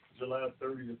week, July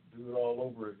 30th, to do it all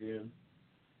over again.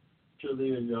 Till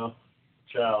then, y'all.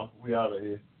 Ciao. We out of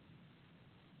here.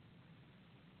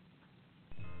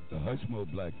 The Hushmo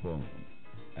Black Forum,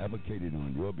 advocated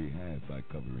on your behalf by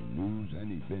covering news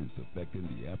and events affecting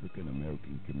the African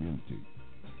American community.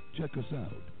 Check us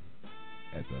out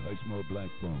at the Hushmo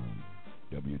Black Forum,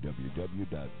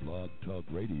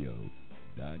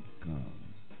 www.blogtalkradio.com.